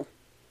fatal.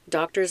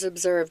 Doctors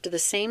observed the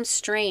same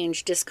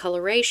strange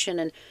discoloration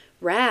and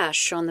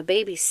rash on the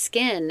baby's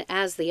skin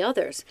as the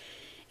others.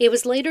 It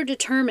was later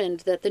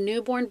determined that the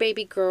newborn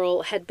baby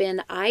girl had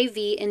been IV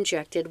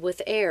injected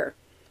with air.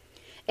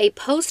 A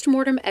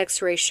post-mortem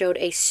x-ray showed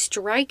a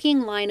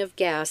striking line of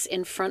gas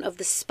in front of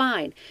the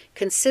spine,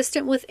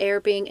 consistent with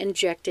air being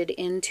injected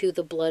into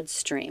the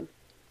bloodstream.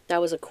 That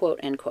was a quote,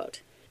 end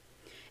quote.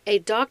 A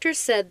doctor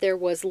said there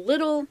was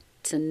little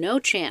to no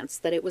chance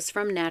that it was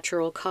from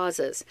natural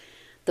causes.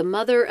 The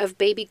mother of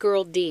baby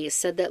girl D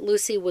said that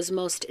Lucy was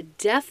most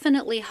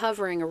definitely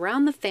hovering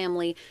around the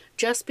family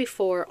just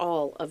before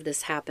all of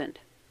this happened.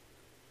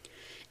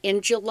 In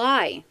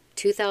July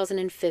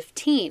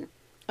 2015,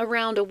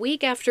 around a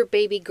week after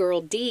baby girl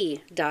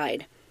D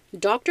died,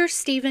 Dr.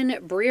 Stephen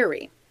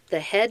Breary, the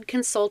head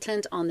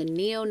consultant on the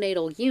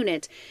neonatal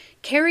unit,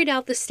 carried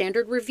out the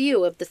standard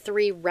review of the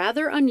 3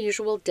 rather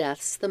unusual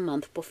deaths the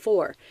month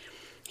before.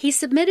 He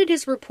submitted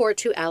his report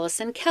to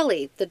Allison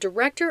Kelly, the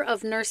Director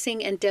of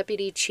Nursing and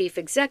Deputy Chief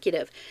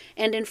Executive,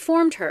 and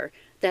informed her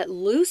that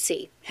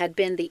Lucy had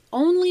been the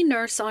only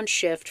nurse on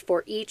shift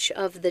for each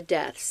of the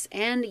deaths,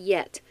 and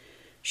yet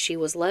she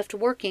was left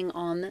working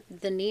on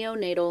the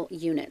neonatal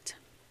unit.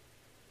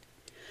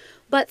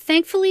 But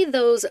thankfully,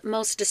 those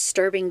most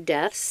disturbing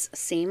deaths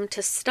seemed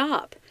to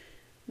stop.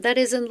 That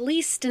is, at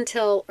least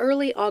until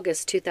early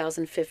August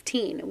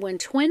 2015, when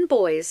twin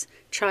boys,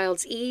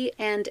 childs E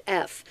and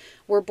F,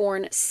 were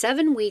born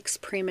 7 weeks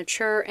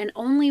premature and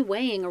only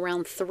weighing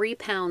around 3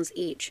 pounds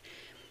each.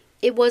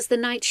 It was the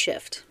night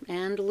shift,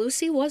 and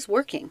Lucy was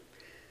working.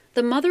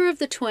 The mother of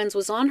the twins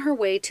was on her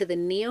way to the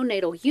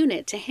neonatal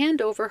unit to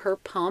hand over her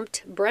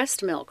pumped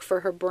breast milk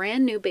for her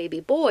brand new baby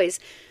boys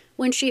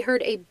when she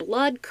heard a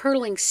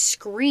blood-curdling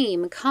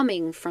scream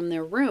coming from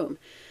their room.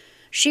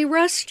 She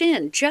rushed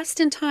in just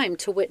in time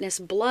to witness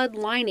blood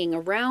lining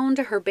around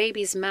her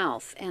baby's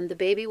mouth, and the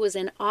baby was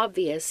in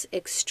obvious,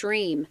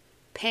 extreme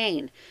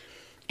pain.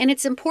 And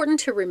it's important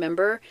to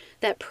remember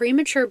that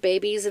premature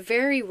babies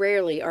very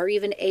rarely are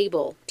even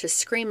able to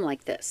scream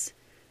like this.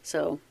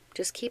 So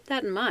just keep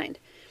that in mind.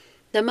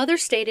 The mother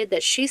stated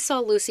that she saw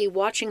Lucy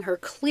watching her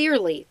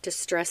clearly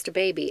distressed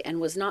baby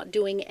and was not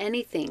doing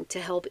anything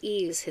to help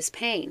ease his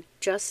pain,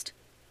 just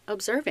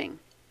observing.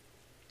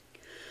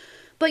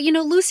 But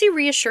Lucy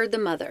reassured the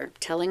mother,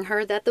 telling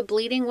her that the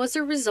bleeding was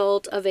a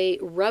result of a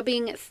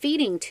rubbing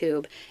feeding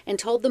tube, and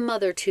told the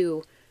mother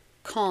to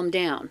calm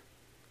down.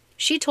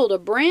 She told a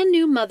brand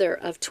new mother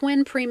of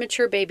twin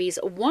premature babies,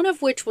 one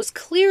of which was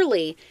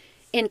clearly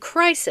in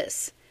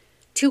crisis,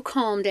 to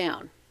calm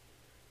down.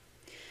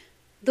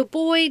 The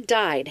boy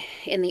died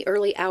in the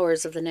early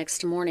hours of the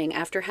next morning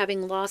after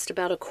having lost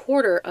about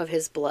 1/4 of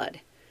his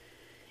blood.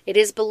 It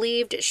is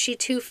believed she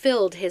too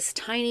filled his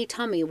tiny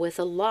tummy with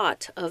a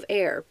lot of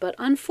air, but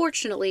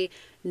unfortunately,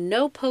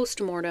 no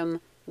post-mortem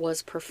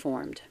was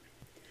performed.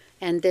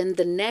 And then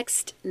the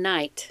next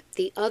night,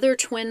 the other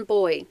twin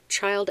boy,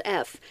 child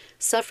F,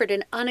 suffered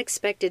an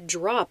unexpected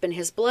drop in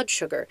his blood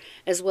sugar,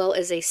 as well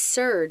as a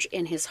surge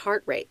in his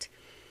heart rate.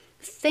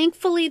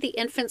 Thankfully, the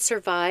infant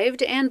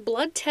survived, and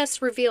blood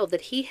tests revealed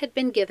that he had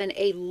been given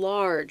a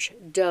large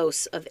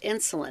dose of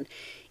insulin,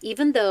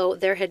 even though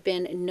there had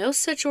been no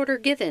such order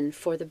given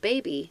for the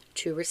baby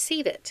to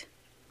receive it.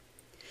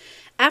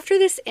 After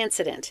this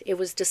incident, it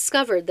was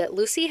discovered that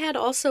Lucy had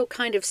also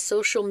kind of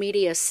social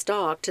media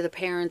stalked the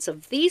parents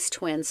of these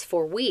twins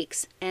for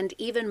weeks and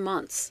even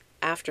months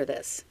after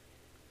this.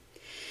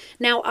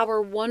 Now,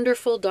 our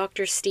wonderful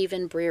Dr.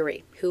 Stephen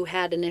Breary, who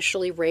had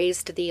initially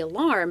raised the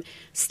alarm,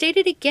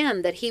 stated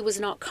again that he was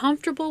not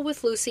comfortable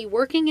with Lucy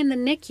working in the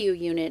NICU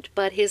unit,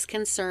 but his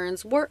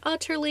concerns were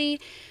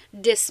utterly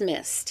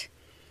dismissed.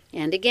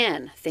 And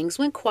again, things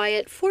went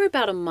quiet for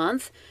about a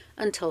month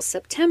until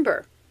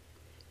September.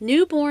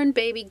 Newborn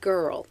baby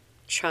girl,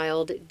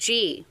 child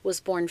G, was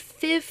born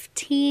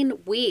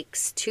 15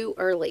 weeks too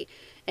early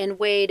and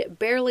weighed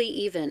barely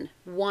even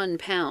 1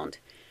 pound.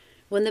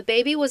 When the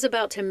baby was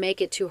about to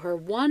make it to her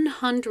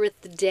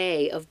 100th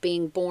day of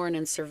being born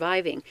and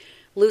surviving,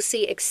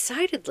 Lucy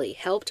excitedly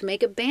helped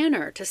make a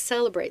banner to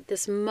celebrate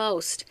this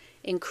most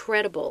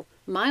incredible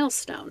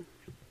milestone.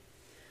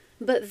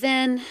 But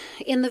then,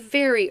 in the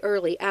very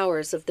early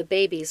hours of the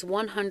baby's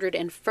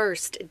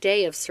 101st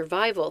day of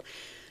survival,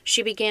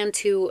 she began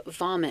to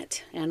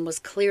vomit and was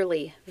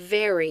clearly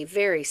very,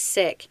 very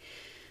sick.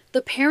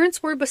 The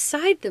parents were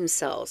beside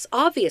themselves,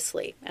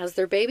 obviously, as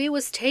their baby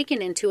was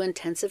taken into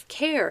intensive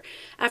care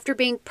after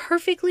being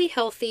perfectly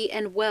healthy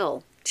and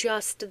well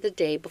just the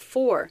day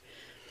before.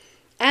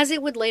 As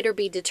it would later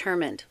be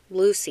determined,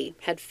 Lucy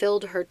had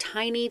filled her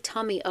tiny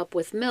tummy up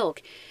with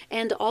milk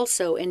and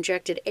also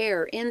injected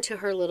air into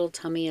her little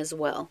tummy as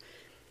well.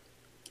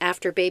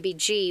 After baby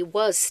G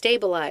was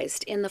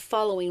stabilized in the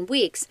following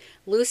weeks,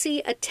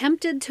 Lucy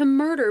attempted to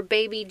murder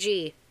baby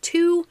G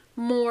 2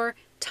 more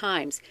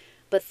times,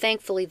 but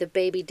thankfully the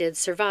baby did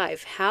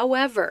survive.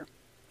 However,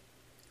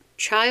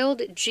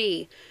 child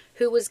G,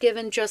 who was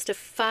given just a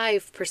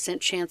 5%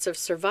 chance of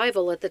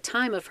survival at the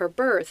time of her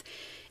birth,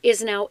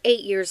 is now 8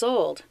 years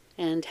old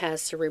and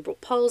has cerebral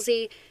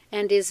palsy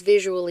and is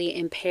visually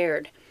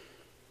impaired.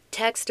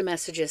 Text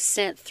messages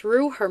sent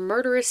through her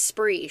murderous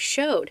spree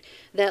showed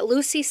that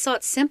Lucy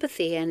sought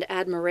sympathy and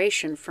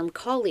admiration from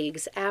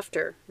colleagues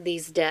after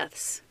these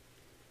deaths.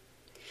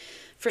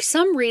 For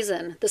some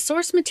reason, the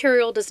source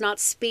material does not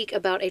speak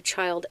about a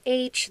child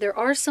H. There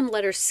are some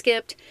letters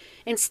skipped.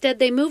 Instead,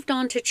 they moved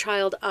on to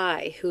child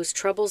I, whose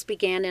troubles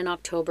began in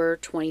October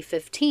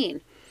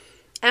 2015.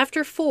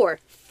 After four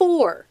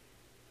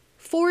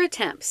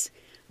attempts,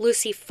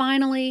 Lucy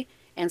finally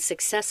and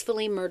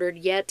successfully murdered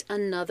yet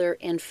another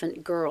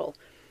infant girl.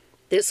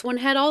 This one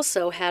had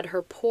also had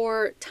her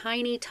poor,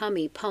 tiny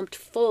tummy pumped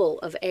full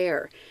of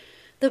air.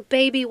 The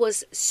baby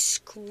was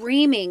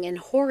screaming in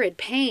horrid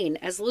pain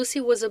as Lucy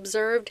was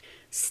observed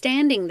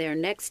standing there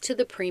next to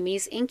the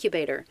preemie's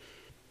incubator.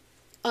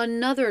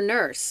 Another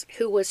nurse,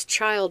 who was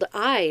child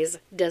I's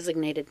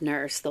designated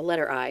nurse, the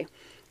letter I,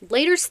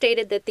 later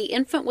stated that the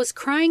infant was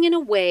crying in a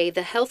way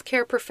the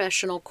healthcare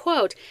professional,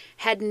 quote,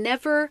 had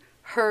never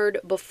heard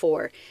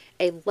before.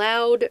 A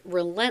loud,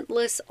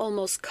 relentless,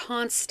 almost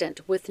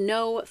constant, with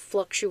no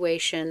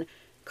fluctuation,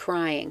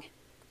 crying,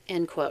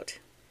 end quote.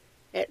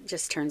 It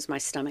just turns my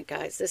stomach,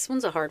 guys. This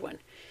one's a hard one.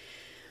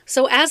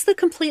 So as the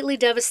completely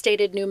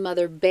devastated new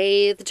mother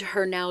bathed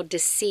her now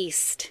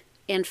deceased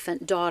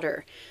infant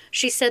daughter,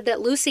 she said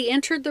that Lucy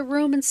entered the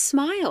room and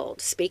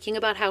smiled, speaking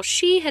about how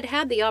she had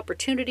had the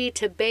opportunity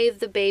to bathe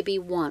the baby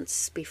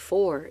once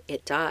before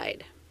it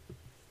died.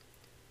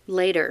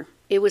 Later,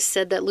 it was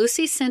said that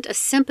Lucy sent a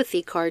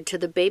sympathy card to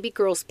the baby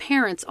girl's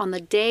parents on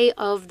the day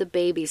of the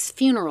baby's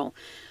funeral,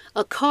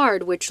 a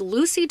card which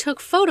Lucy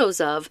took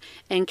photos of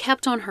and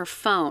kept on her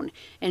phone,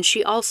 and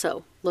she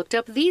also looked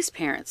up these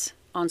parents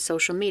on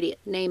social media,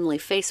 namely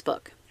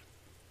Facebook.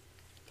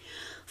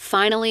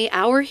 Finally,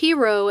 our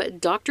hero,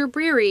 Dr.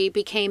 Breary,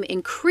 became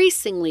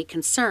increasingly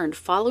concerned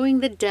following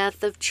the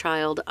death of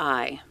child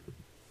I.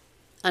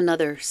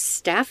 Another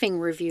staffing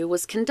review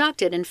was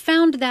conducted and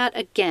found that,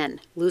 again,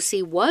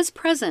 Lucy was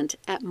present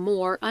at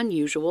more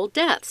unusual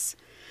deaths.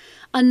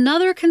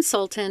 Another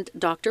consultant,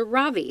 Dr.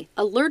 Ravi,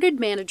 alerted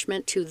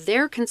management to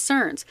their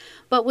concerns,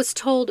 but was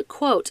told,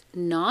 quote,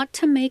 not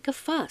to make a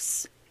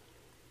fuss.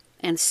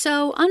 And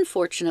so,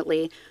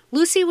 unfortunately,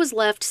 Lucy was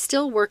left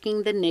still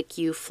working the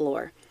NICU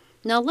floor.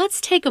 Now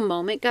let's take a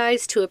moment,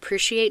 guys, to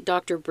appreciate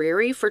Dr.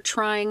 Breary for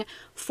trying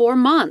 4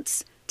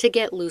 months to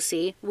get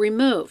Lucy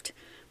removed.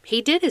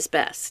 He did his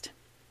best.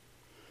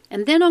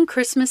 And then on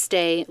Christmas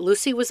Day,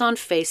 Lucy was on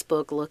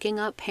Facebook looking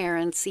up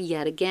parents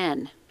yet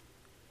again.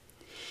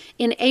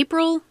 In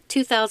April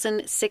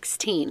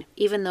 2016,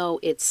 even though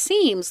it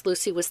seems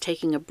Lucy was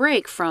taking a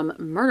break from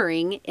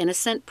murdering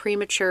innocent,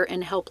 premature,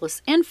 and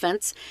helpless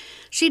infants,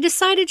 she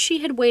decided she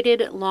had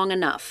waited long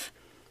enough.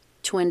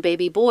 Twin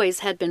baby boys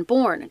had been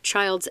born,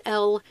 childs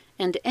L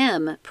and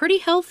M, pretty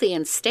healthy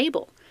and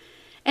stable.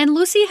 And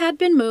Lucy had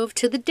been moved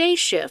to the day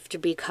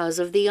shift because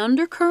of the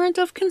undercurrent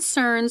of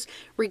concerns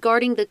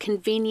regarding the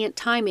convenient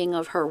timing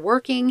of her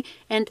working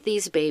and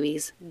these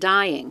babies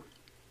dying.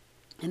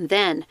 And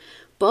then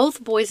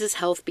both boys'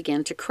 health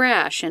began to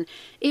crash, and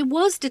it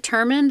was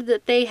determined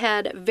that they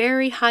had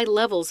very high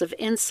levels of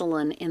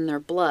insulin in their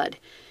blood.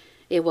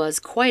 It was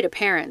quite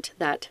apparent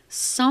that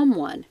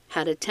someone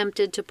had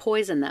attempted to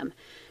poison them.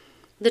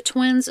 The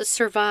twins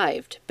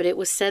survived, but it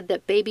was said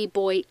that baby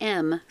boy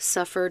M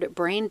suffered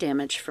brain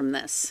damage from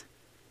this.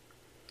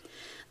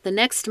 The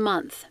next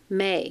month,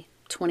 May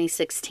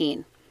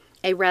 2016,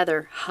 a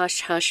rather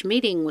hush-hush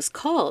meeting was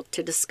called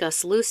to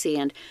discuss Lucy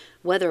and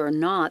whether or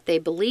not they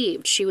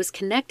believed she was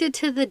connected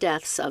to the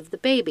deaths of the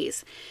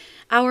babies.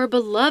 Our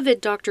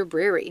beloved Dr.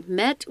 Breary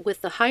met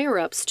with the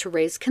higher-ups to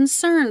raise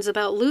concerns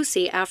about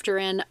Lucy after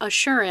an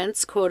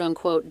assurance,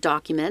 quote-unquote,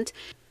 document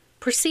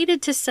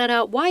proceeded to set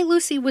out why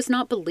Lucy was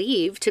not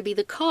believed to be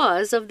the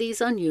cause of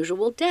these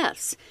unusual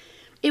deaths.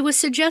 It was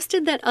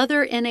suggested that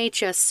other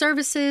NHS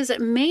services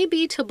may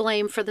be to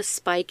blame for the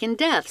spike in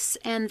deaths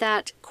and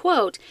that,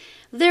 quote,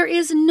 there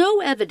is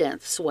no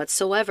evidence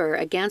whatsoever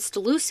against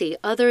Lucy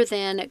other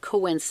than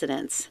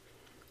coincidence,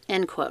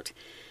 end quote.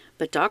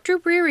 But Dr.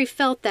 Breary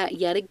felt that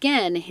yet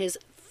again his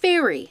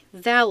very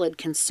valid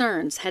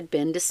concerns had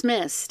been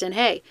dismissed, and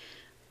hey,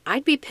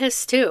 I'd be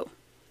pissed too.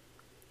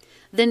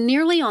 Then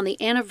nearly on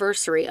the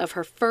anniversary of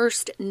her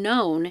first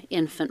known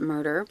infant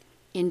murder,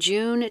 in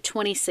June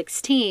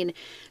 2016,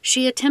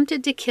 she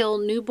attempted to kill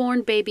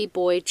newborn baby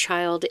boy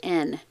child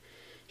N.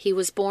 He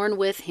was born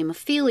with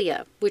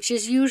hemophilia, which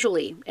is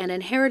usually an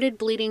inherited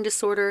bleeding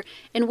disorder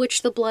in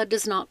which the blood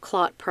does not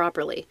clot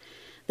properly.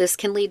 This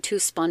can lead to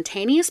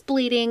spontaneous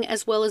bleeding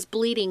as well as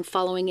bleeding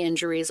following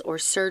injuries or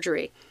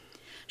surgery.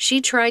 She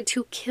tried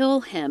to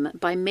kill him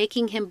by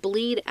making him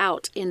bleed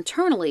out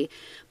internally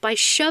by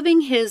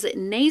shoving his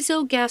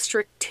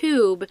nasogastric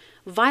tube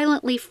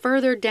violently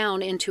further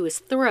down into his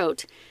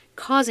throat,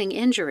 causing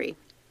injury.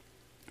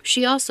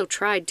 She also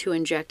tried to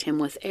inject him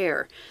with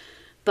air.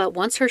 But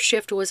once her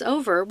shift was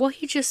over, well,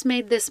 he just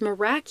made this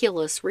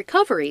miraculous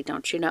recovery,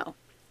 don't you know?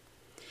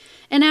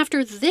 And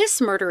after this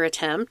murder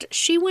attempt,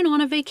 she went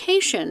on a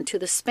vacation to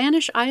the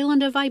Spanish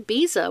island of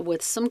Ibiza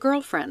with some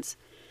girlfriends.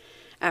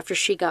 After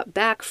she got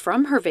back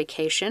from her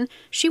vacation,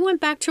 she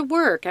went back to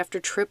work after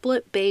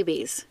triplet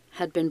babies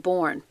had been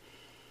born.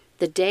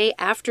 The day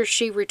after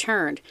she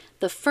returned,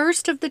 the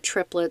first of the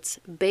triplets,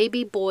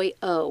 baby boy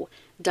O,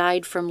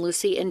 died from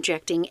Lucy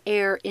injecting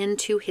air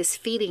into his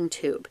feeding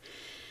tube.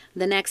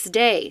 The next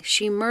day,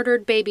 she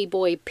murdered baby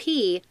boy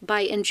P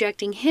by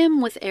injecting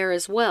him with air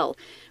as well,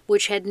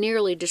 which had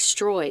nearly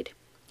destroyed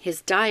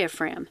his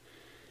diaphragm.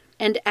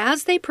 And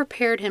as they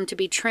prepared him to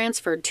be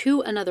transferred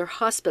to another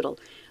hospital,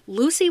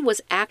 Lucy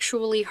was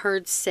actually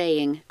heard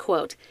saying,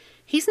 quote,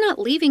 "He's not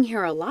leaving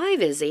here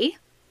alive, is he?"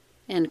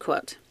 End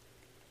quote.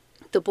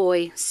 The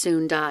boy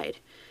soon died.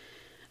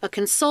 A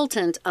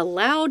consultant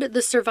allowed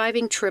the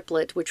surviving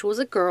triplet, which was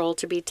a girl,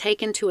 to be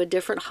taken to a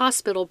different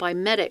hospital by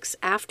medics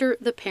after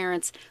the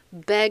parents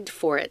begged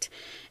for it,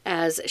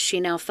 as she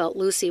now felt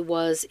Lucy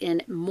was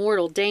in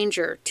mortal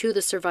danger to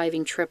the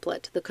surviving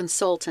triplet. The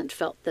consultant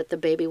felt that the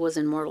baby was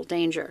in mortal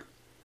danger.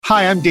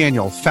 Hi, I'm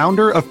Daniel,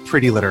 founder of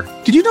Pretty Litter.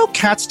 Did you know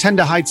cats tend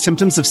to hide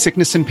symptoms of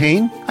sickness and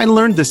pain? I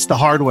learned this the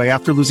hard way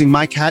after losing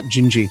my cat,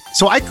 Gingy.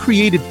 So I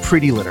created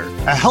Pretty Litter,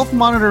 a health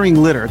monitoring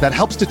litter that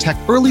helps detect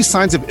early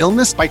signs of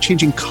illness by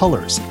changing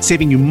colors,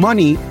 saving you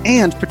money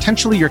and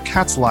potentially your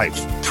cat's life.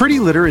 Pretty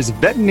Litter is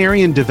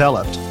veterinarian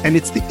developed, and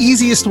it's the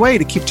easiest way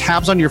to keep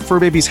tabs on your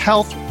fur baby's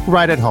health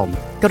right at home.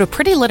 Go to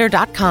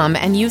prettylitter.com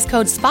and use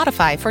code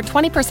SPOTIFY for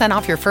 20%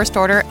 off your first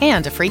order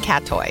and a free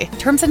cat toy.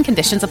 Terms and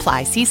conditions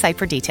apply. See site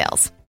for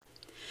details.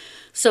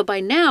 So by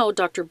now,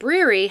 Dr.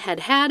 Breary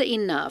had had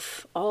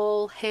enough.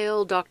 All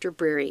hail Dr.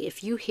 Breary.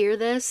 If you hear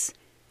this,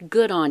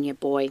 good on you,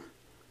 boy.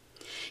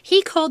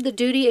 He called the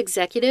duty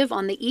executive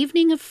on the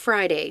evening of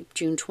Friday,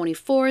 June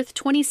 24th,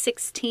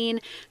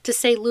 2016, to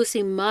say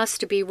Lucy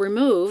must be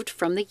removed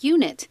from the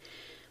unit.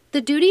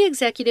 The duty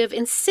executive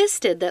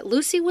insisted that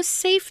Lucy was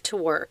safe to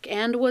work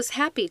and was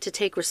happy to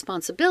take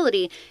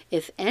responsibility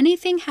if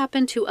anything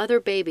happened to other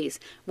babies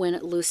when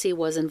Lucy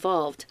was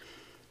involved.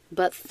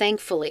 But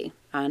thankfully,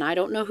 and I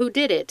don't know who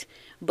did it,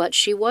 but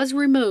she was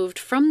removed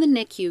from the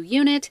NICU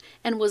unit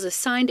and was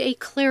assigned a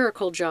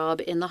clerical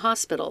job in the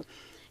hospital.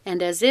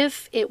 And as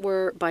if it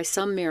were by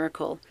some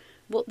miracle,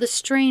 well, the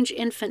strange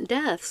infant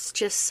deaths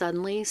just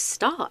suddenly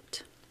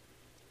stopped.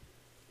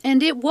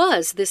 And it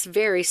was this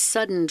very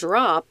sudden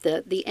drop,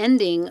 the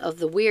ending of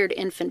the weird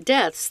infant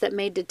deaths, that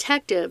made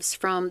detectives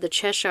from the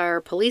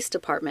Cheshire Police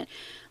Department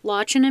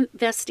launch an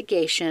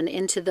investigation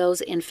into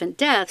those infant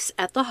deaths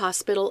at the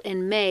hospital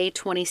in May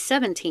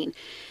 2017,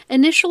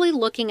 initially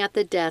looking at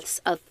the deaths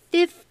of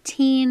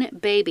 15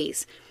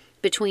 babies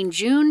between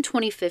June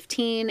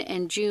 2015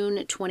 and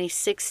June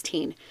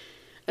 2016.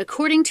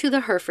 According to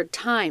the Hereford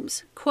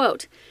Times,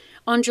 quote,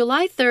 On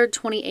July 3,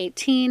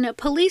 2018,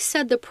 police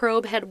said the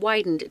probe had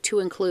widened to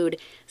include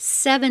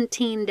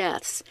 17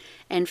 deaths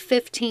and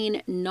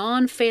 15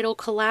 non-fatal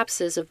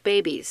collapses of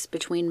babies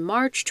between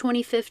March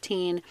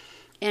 2015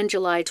 and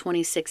July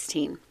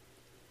 2016.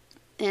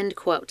 End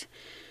quote.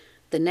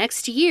 The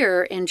next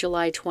year, in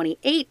July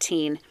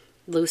 2018,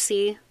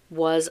 Lucy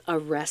was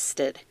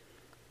arrested.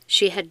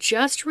 She had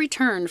just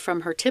returned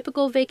from her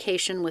typical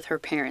vacation with her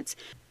parents,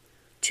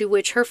 to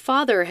which her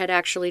father had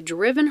actually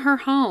driven her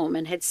home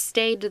and had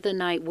stayed the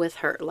night with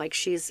her, like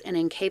she's an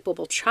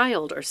incapable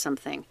child or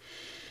something.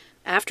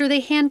 After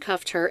they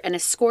handcuffed her and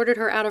escorted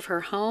her out of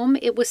her home,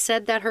 it was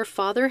said that her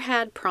father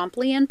had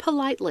promptly and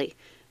politely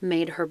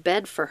made her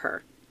bed for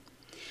her.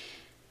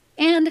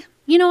 And,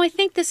 I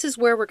think this is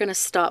where we're going to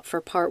stop for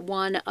part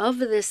 1 of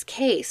this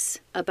case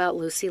about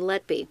Lucy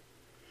Letby.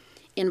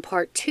 In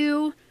part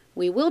 2,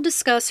 we will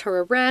discuss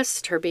her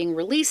arrest, her being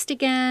released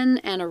again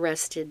and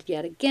arrested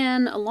yet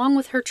again, along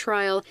with her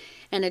trial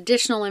and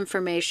additional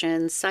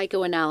information,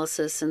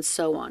 psychoanalysis, and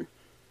so on.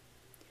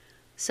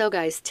 So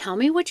guys, tell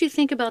me what you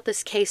think about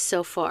this case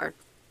so far.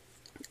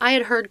 I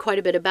had heard quite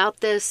a bit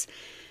about this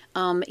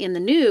in the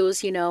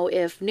news.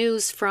 If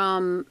news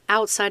from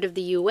outside of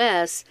the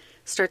U.S.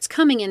 starts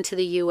coming into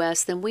the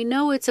U.S., then we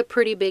know it's a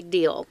pretty big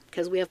deal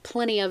because we have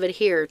plenty of it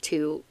here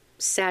to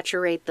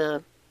saturate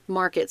the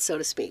market, so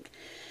to speak.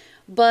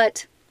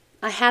 But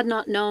I had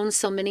not known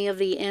so many of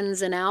the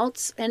ins and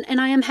outs, and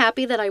I am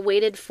happy that I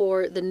waited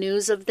for the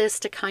news of this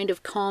to kind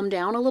of calm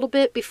down a little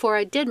bit before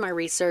I did my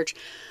research,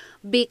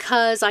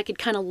 because I could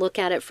kind of look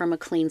at it from a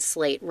clean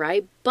slate,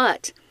 right?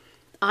 But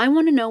I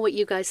want to know what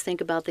you guys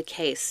think about the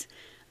case.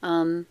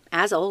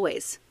 As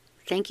always,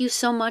 thank you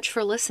so much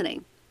for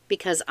listening,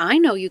 because I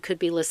know you could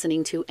be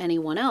listening to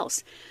anyone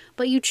else,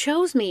 but you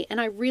chose me, and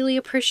I really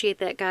appreciate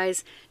that,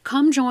 guys.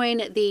 Come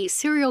join the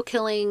Serial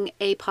Killing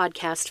a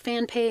Podcast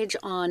fan page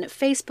on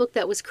Facebook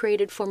that was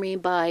created for me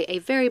by a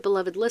very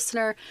beloved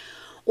listener,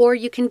 or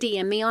you can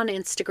DM me on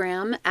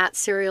Instagram at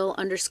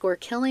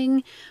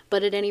serial_killing.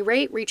 But at any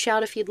rate, reach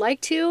out if you'd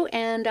like to,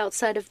 and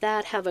outside of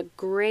that, have a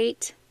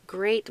great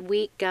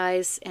week,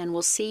 guys, and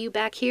we'll see you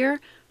back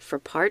here for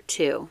part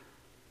 2.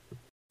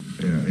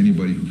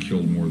 Anybody who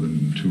killed more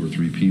than 2 or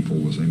 3 people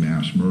was a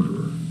mass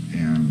murderer,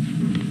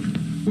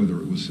 and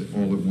whether it was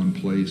all at one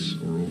place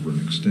or over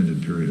an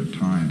extended period of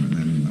time. And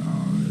then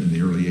in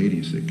the early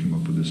 80s, they came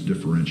up with this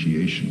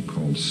differentiation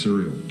called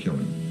serial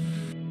killing.